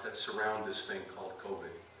marks that surround this thing called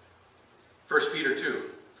COVID. 1 Peter 2.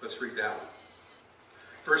 Let's read that one.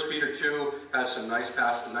 1 Peter 2 has some nice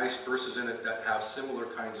verses in it that have similar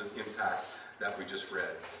kinds of impact that we just read.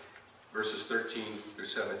 Verses 13 through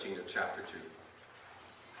 17 of chapter 2.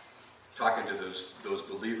 Talking to those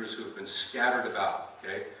believers who have been scattered about,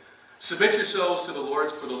 okay? Submit yourselves to the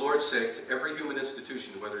Lord for the Lord's sake to every human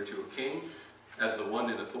institution, whether to a king as the one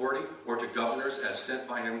in authority, or to governors as sent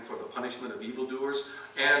by him for the punishment of evildoers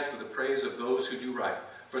and for the praise of those who do right.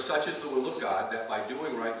 For such is the will of God, that by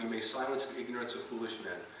doing right you may silence the ignorance of foolish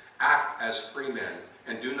men. Act as free men,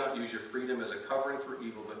 and do not use your freedom as a covering for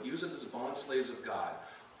evil, but use it as bondslaves of God.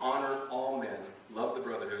 Honor all men, love the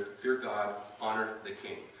brotherhood, fear God, honor the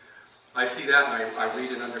king. I see that and I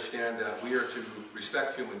read and understand that we are to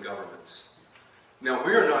respect human governments. Now,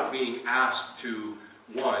 we are not being asked to,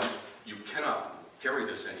 one, you cannot carry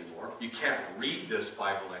this anymore. You can't read this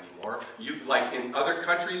Bible anymore. Like in other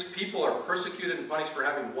countries, people are persecuted and punished for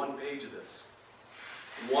having one page of this.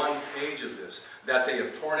 One page of this that they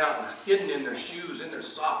have torn out and hidden in their shoes, in their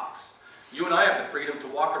socks. You and I have the freedom to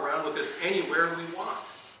walk around with this anywhere we want.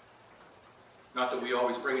 Not that we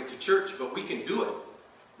always bring it to church, but we can do it.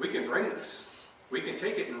 We can bring this. We can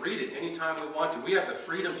take it and read it anytime we want to. We have the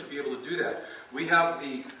freedom to be able to do that. We have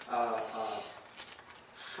the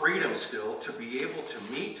freedom still to be able to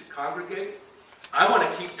meet, to congregate. I want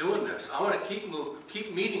to keep doing this. I want to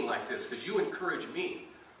keep meeting like this because you encourage me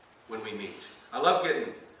when we meet. I love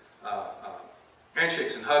getting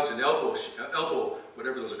handshakes and hugs and elbow,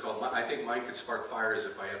 whatever those are called. I think mine could spark fires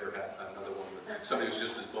if I ever had another one with somebody who's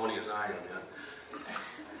just as bony as I am. Man.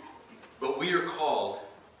 But we are called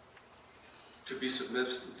to be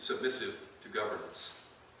submissive to governments,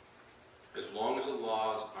 as long as the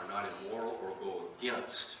laws are not immoral or go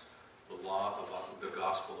against the law of the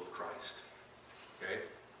gospel of Christ. Okay?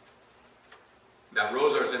 That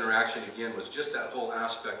Rosar's interaction, again, was just that whole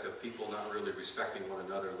aspect of people not really respecting one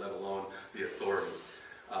another, let alone the authority.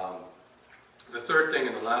 The third thing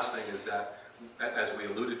and the last thing is that, as we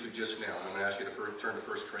alluded to just now, I'm going to ask you to turn to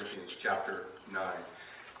 1 Corinthians chapter 9.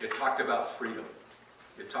 It talked about freedom.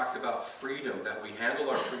 It talked about freedom, that we handle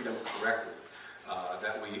our freedom correctly.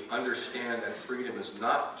 That we understand that freedom is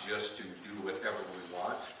not just to do whatever we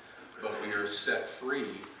want, but we are set free.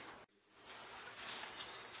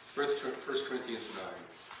 1 Corinthians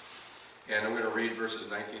 9. And I'm going to read verses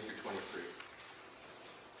 19 through 23.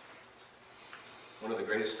 One of the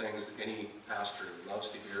greatest things that any pastor loves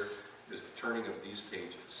to hear is the turning of these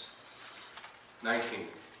pages. 19.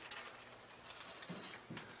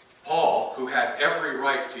 Paul, who had every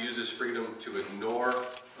right to use his freedom to ignore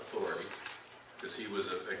authority, because he was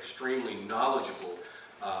an extremely knowledgeable,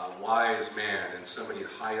 wise man and somebody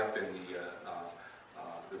high up in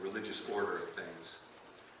the religious order of things.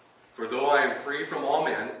 For though I am free from all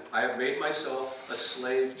men, I have made myself a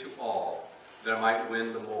slave to all, that I might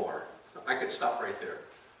win the more. I could stop right there.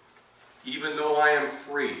 Even though I am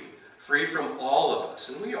free from all of us,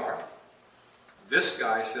 and we are. This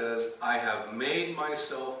guy says, I have made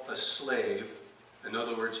myself a slave, in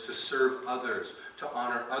other words, to serve others, to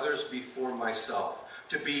honor others before myself,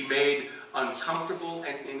 to be made uncomfortable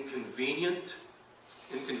and inconvenienced,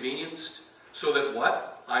 so that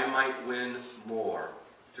what? I might win more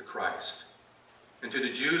to Christ. And to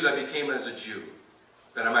the Jews I became as a Jew,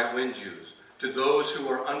 that I might win Jews. To those who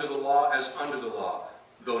are under the law as under the law,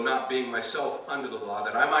 though not being myself under the law,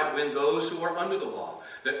 that I might win those who are under the law.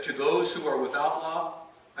 That to those who are without law,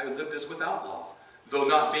 I lived as without law, though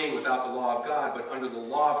not being without the law of God, but under the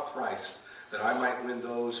law of Christ, that I might win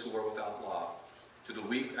those who are without law. To the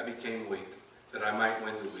weak I became weak, that I might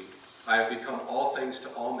win the weak. I have become all things to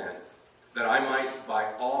all men, that I might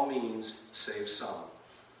by all means save some.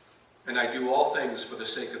 And I do all things for the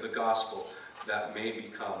sake of the gospel, that I may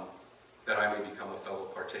become a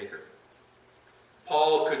fellow partaker.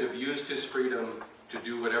 Paul could have used his freedom to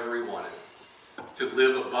do whatever he wanted, to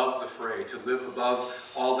live above the fray, to live above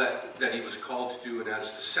all that he was called to do, and as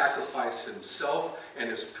to sacrifice himself and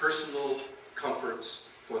his personal comforts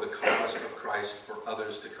for the cause of Christ, for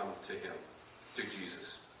others to come to him, to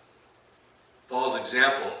Jesus. Paul's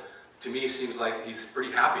example, to me, seems like he's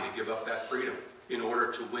pretty happy to give up that freedom in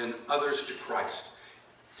order to win others to Christ,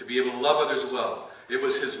 to be able to love others well. It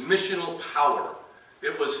was his missional power.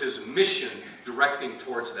 It was his mission directing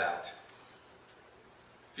towards that.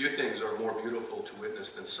 Few things are more beautiful to witness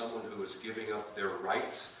than someone who is giving up their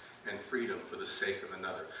rights and freedom for the sake of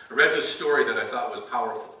another. I read this story that I thought was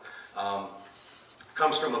powerful. It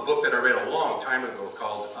comes from a book that I read a long time ago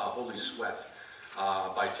called Holy Sweat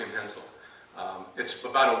by Tim Hensel. It's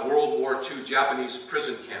about a World War II Japanese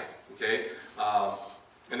prison camp. Okay,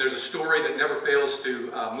 and there's a story that never fails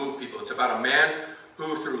to move people. It's about a man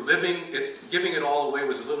who, through giving it all away,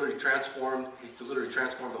 was literally transformed. He literally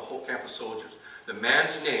transformed the whole camp of soldiers. The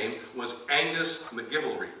man's name was Angus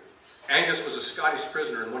McGillivray. Angus was a Scottish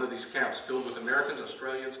prisoner in one of these camps filled with Americans,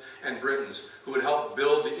 Australians, and Britons who had helped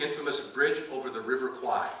build the infamous bridge over the River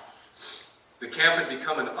Kwai. The camp had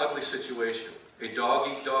become an ugly situation. A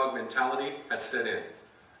dog-eat-dog mentality had set in.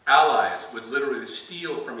 Allies would literally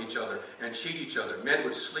steal from each other and cheat each other. Men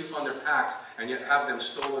would sleep on their packs and yet have them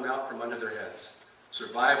stolen out from under their heads.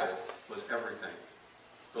 Survival was everything.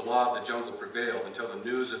 The law of the jungle prevailed until the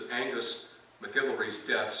news of Angus McGillivray's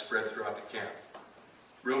death spread throughout the camp.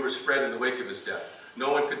 Rumors spread in the wake of his death.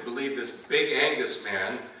 No one could believe this big Angus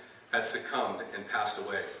man had succumbed and passed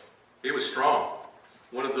away. He was strong.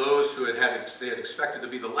 One of those who they had expected to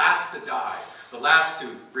be the last to die, the last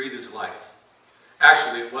to breathe his life.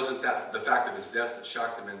 Actually, it wasn't the fact of his death that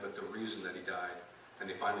shocked the men, but the reason that he died. And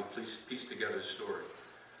they finally pieced together his story.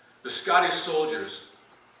 The Scottish soldiers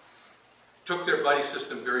took their buddy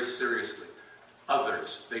system very seriously.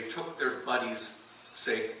 Others, they took their buddy's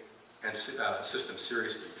sake and system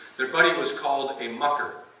seriously. Their buddy was called a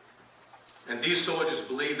mucker. And these soldiers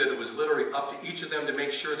believed that it was literally up to each of them to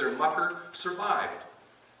make sure their mucker survived.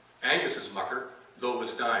 Angus's mucker, though,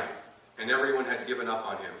 was dying. And everyone had given up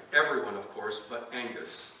on him. Everyone, of course, but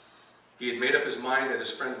Angus. He had made up his mind that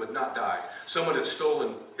his friend would not die. Someone had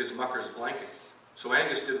stolen his mucker's blanket. So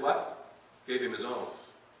Angus did what? Gave him his own,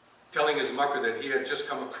 telling his mucker that he had just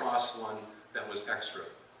come across one that was extra.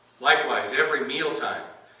 Likewise, every mealtime,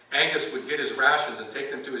 Angus would get his rations and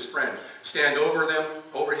take them to his friend, stand over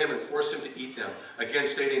him and force him to eat them, again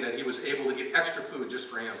stating that he was able to get extra food just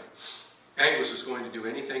for him. Angus was going to do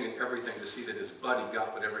anything and everything to see that his buddy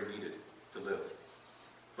got whatever he needed to live.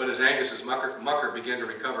 But as Angus's mucker began to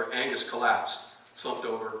recover, Angus collapsed, slumped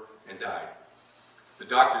over, and died. The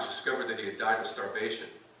doctors discovered that he had died of starvation,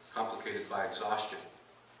 complicated by exhaustion.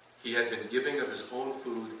 He had been giving of his own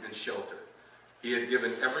food and shelter. He had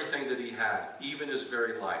given everything that he had, even his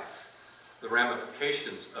very life. The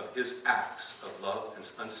ramifications of his acts of love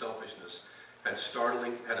and unselfishness had a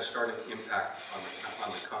startling impact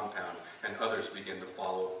on the compound, and others began to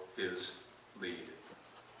follow his lead.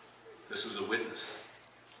 This was a witness,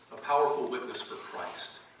 a powerful witness for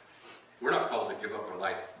Christ. We're not called to give up our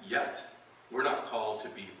life yet. We're not called to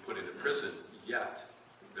be put into prison yet.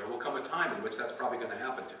 There will come a time in which that's probably going to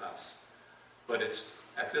happen to us. But it's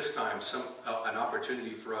at this time an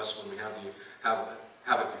opportunity for us when we have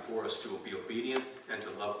it before us to be obedient and to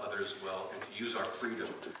love others well and to use our freedom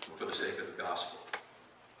for the sake of the gospel.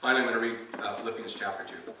 Finally, I'm going to read Philippians chapter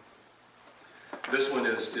 2. This one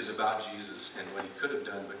is about Jesus and what he could have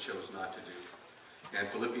done but chose not to do. And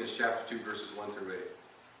Philippians chapter 2, verses 1 through 8.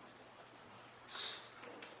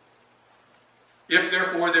 If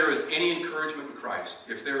therefore there is any encouragement in Christ,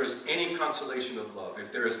 if there is any consolation of love,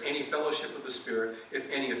 if there is any fellowship of the Spirit, if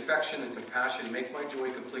any affection and compassion, make my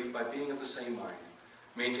joy complete by being of the same mind,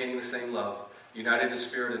 maintaining the same love, united in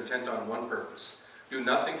spirit, intent on one purpose. Do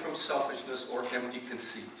nothing from selfishness or empty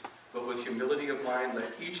conceit, but with humility of mind,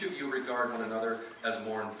 let each of you regard one another as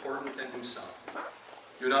more important than himself.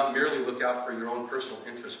 Do not merely look out for your own personal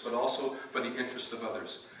interests, but also for the interests of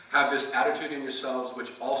others. Have this attitude in yourselves,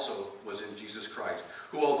 which also was in Jesus Christ,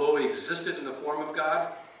 who, although he existed in the form of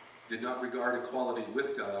God, did not regard equality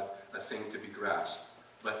with God a thing to be grasped,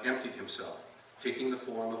 but emptied himself, taking the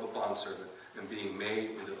form of a bondservant and being made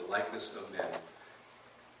into the likeness of men.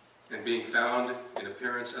 And being found in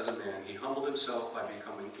appearance as a man, he humbled himself by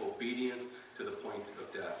becoming obedient to the point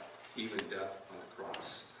of death, even death on the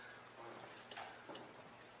cross.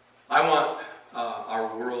 I want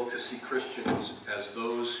our world to see Christians as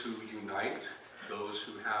those who unite, those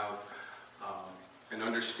who have an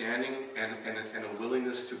understanding and a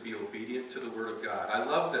willingness to be obedient to the Word of God. I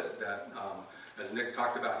love that As Nick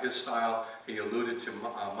talked about his style, he alluded to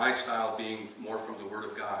my style being more from the Word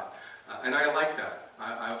of God. And I like that.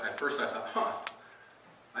 At first I thought,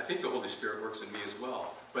 I think the Holy Spirit works in me as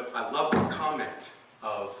well. But I love the comment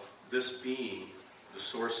of this being the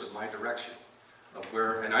source of my direction, of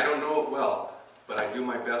where, and I don't know it well, but I do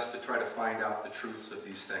my best to try to find out the truths of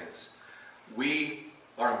these things. We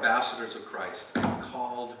are ambassadors of Christ,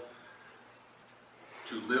 called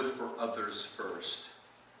to live for others first,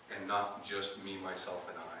 and not just me, myself,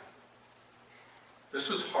 and I. This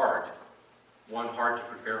was hard to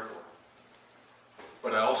prepare for.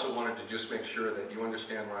 But I also wanted to just make sure that you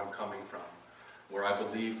understand where I'm coming from, where I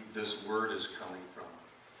believe this word is coming from.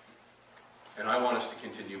 And I want us to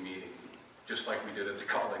continue meeting, just like we did at the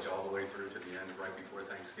college all the way through to the end, right before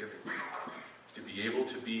Thanksgiving. To be able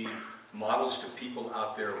to be models to people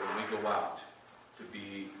out there when we go out. To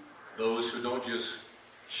be those who don't just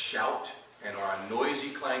shout and are a noisy,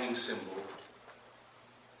 clanging cymbal.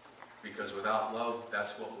 Because without love,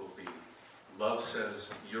 that's what we'll be. Love says,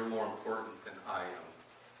 you're more important than I am.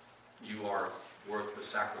 You are worth the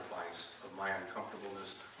sacrifice of my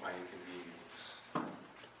uncomfortableness, my inconvenience.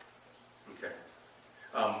 Okay.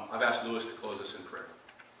 I've asked Lewis to close us in prayer.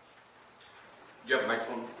 Do you have a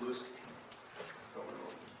microphone, Lewis?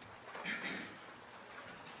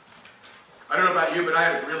 I don't know about you, but I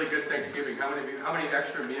had a really good Thanksgiving. How many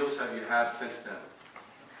extra meals have you had since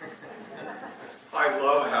then? I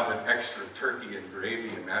love having extra turkey and gravy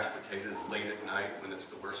and mashed potatoes late at night when it's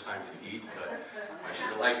the worst time to eat, but I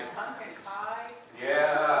sure like it.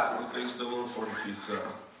 Yeah. Well, thanks the Lord for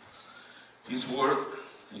His word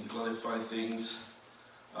and clarify things.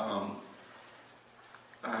 I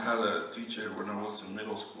had a teacher when I was in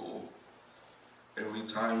middle school. Every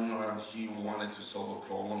time he wanted to solve a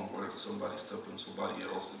problem where somebody stepped on somebody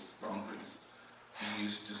else's boundaries, he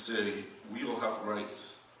used to say, we all have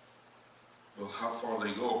rights, but how far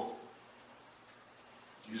they go?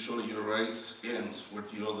 Usually your rights ends where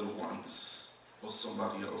the other ones or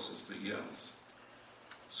somebody else's begins.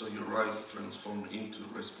 So your rights transform into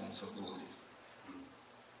responsibility.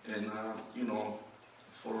 And,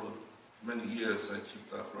 for many years I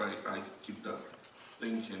keep that right. I keep that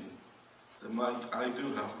thinking that I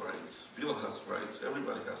do have rights. Bill has rights.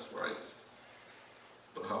 Everybody has rights.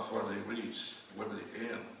 But how far they reach, where they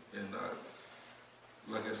end. And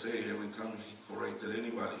like I say, every time he corrected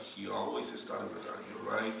anybody, he always started with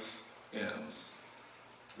your rights ends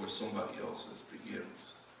where somebody else's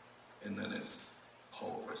begins. And then it's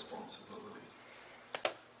whole responsibility.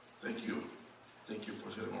 Thank you. Thank you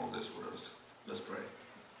for sharing all this with us. Let's pray.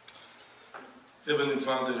 Heavenly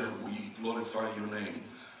Father, we glorify your name.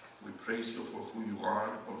 We praise you for who you are,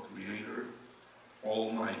 our Creator,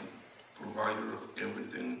 Almighty, provider of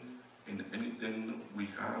everything and anything we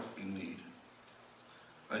have in need.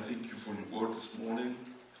 I thank you for your word this morning.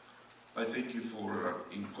 I thank you for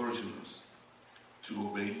encouraging us to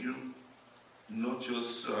obey you, not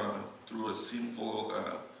just through a simple,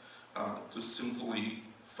 just simply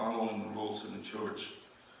following the rules in the church,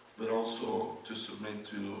 but also to submit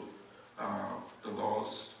to the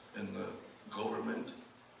laws and the government.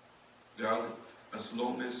 God, as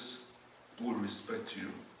long as we respect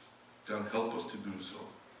you, God, help us to do so.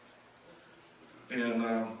 And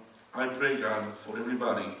I pray, God, for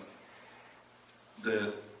everybody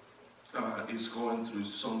that is going through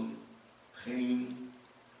some pain,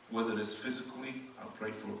 whether it's physically. I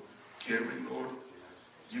pray for Carrie, Lord.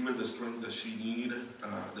 Give her the strength that she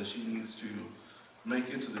needs to make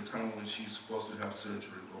it to the time when she's supposed to have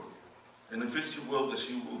surgery, Lord. And if it's your will that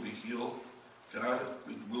she will be healed, God,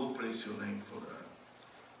 we will praise your name for that.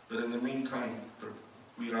 But in the meantime,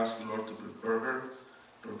 we ask the Lord to prepare her,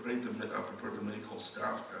 prepare the medical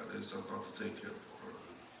staff that is about to take care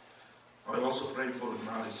of her. I also pray for the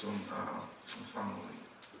Madison family.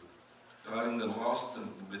 God, in the loss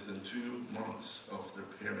within 2 months of their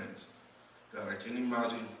parents, God, I can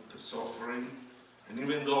imagine the suffering. And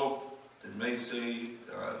even though they may say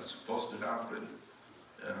it's supposed to happen,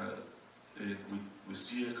 we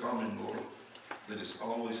see it coming, Lord. There is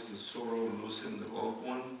always the sorrow of losing the loved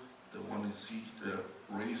one, the one that seeks to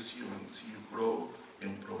raise you and see you grow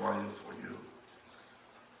and provide for you.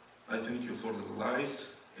 I thank you for the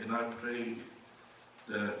lives, and I pray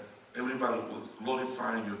that everybody will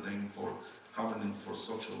glorify your name for having them for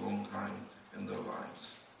such a long time in their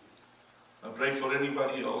lives. I pray for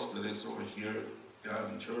anybody else that is over here, God,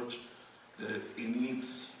 in church, that it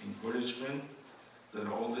needs encouragement, that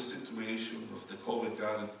all the situation of the COVID,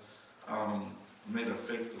 God, may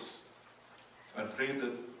affect us. I pray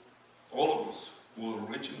that all of us will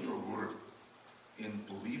reach in your word and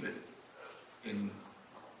believe it and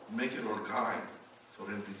make it our guide for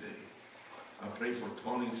every day. I pray for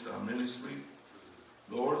Tony's ministry.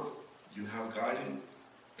 Lord, you have guiding,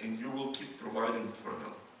 and you will keep providing for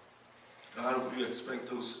him. God, we expect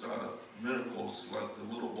those miracles like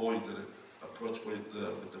the little boy that approached with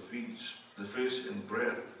the fish and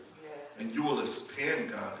bread. And you will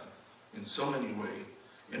expand, God, in so many ways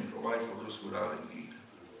and provide for those without a need.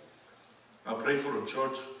 I pray for a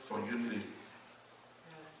church, for unity,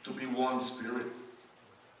 to be one spirit,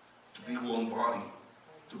 to be one body,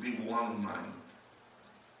 to be one mind,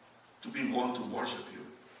 to be one to worship you,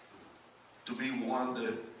 to be one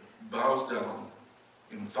that bows down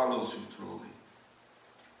and follows you truly.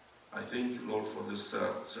 I thank you, Lord, for this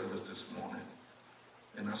service this morning.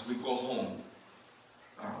 And as we go home,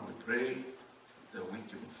 we pray that we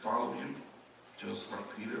can follow you just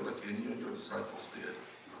like Peter, like any of your disciples did.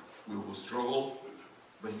 We will struggle,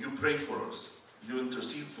 but you pray for us, you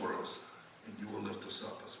intercede for us, and you will lift us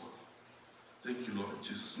up as well. Thank you, Lord. In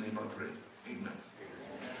Jesus' name I pray. Amen.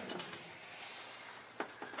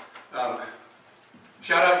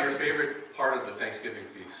 Shout out your favorite part of the Thanksgiving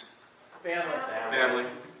feast. Family.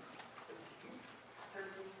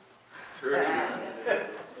 Turkey.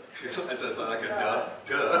 That's like a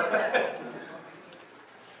duh.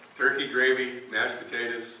 Turkey, gravy, mashed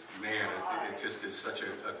potatoes. Man, it just is such a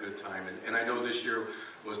good time. And I know this year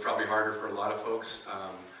was probably harder for a lot of folks,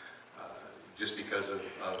 just because of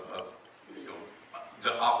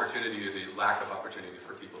the opportunity, or the lack of opportunity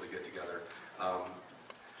for people to get together.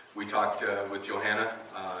 We talked with Johanna,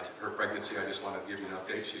 her pregnancy. I just want to give you an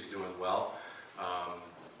update. She's doing well.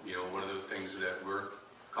 One of the things that we're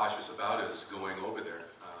cautious about is going over there.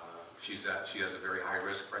 She has a very high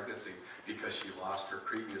risk pregnancy because she lost her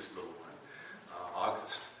previous little one,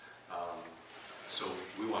 August. So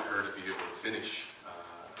we want her to be able to finish.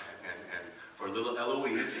 And for little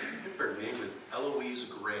Eloise, her name is Eloise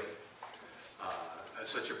Gray.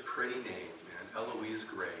 Such a pretty name, man, Eloise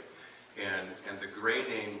Gray. And the Gray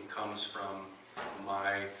name comes from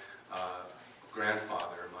my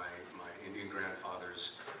grandfather, my Indian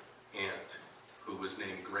grandfather's aunt, who was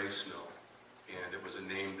named Grace Mill. And it was a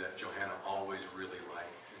name that Johanna always really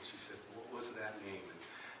liked. And she said, what was that name?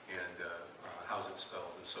 And how's it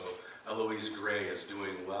spelled? And so Eloise Gray is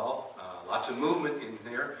doing well. Lots of movement in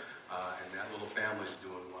there. And that little family's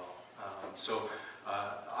doing well.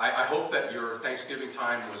 I hope that your Thanksgiving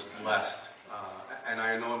time was blessed. And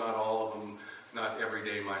I know not all of them, not every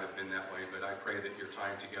day might have been that way, but I pray that your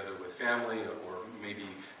time together with family, or maybe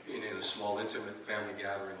in a small intimate family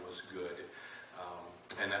gathering, was good.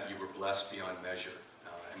 And that you were blessed beyond measure.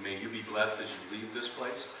 And may you be blessed as you leave this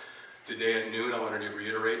place. Today at noon, I wanted to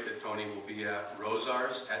reiterate that Tony will be at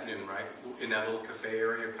Rosar's at noon, right? In that little cafe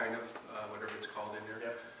area, kind of, whatever it's called in there.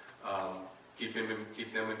 Yep.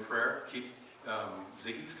 Keep them in prayer. Keep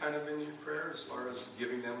Ziggy's kind of in your prayer as far as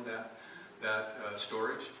giving them that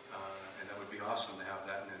storage. And that would be awesome to have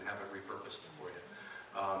that and then have it repurposed for you.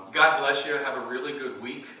 God bless you. Have a really good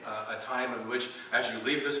week. A time in which, as you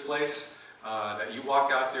leave this place, that you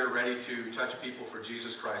walk out there ready to touch people for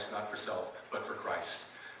Jesus Christ, not for self, but for Christ.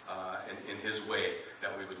 In his way,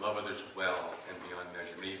 that we would love others well and beyond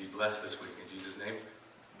measure. May you be blessed this week in Jesus' name.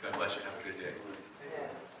 God bless you. Have a good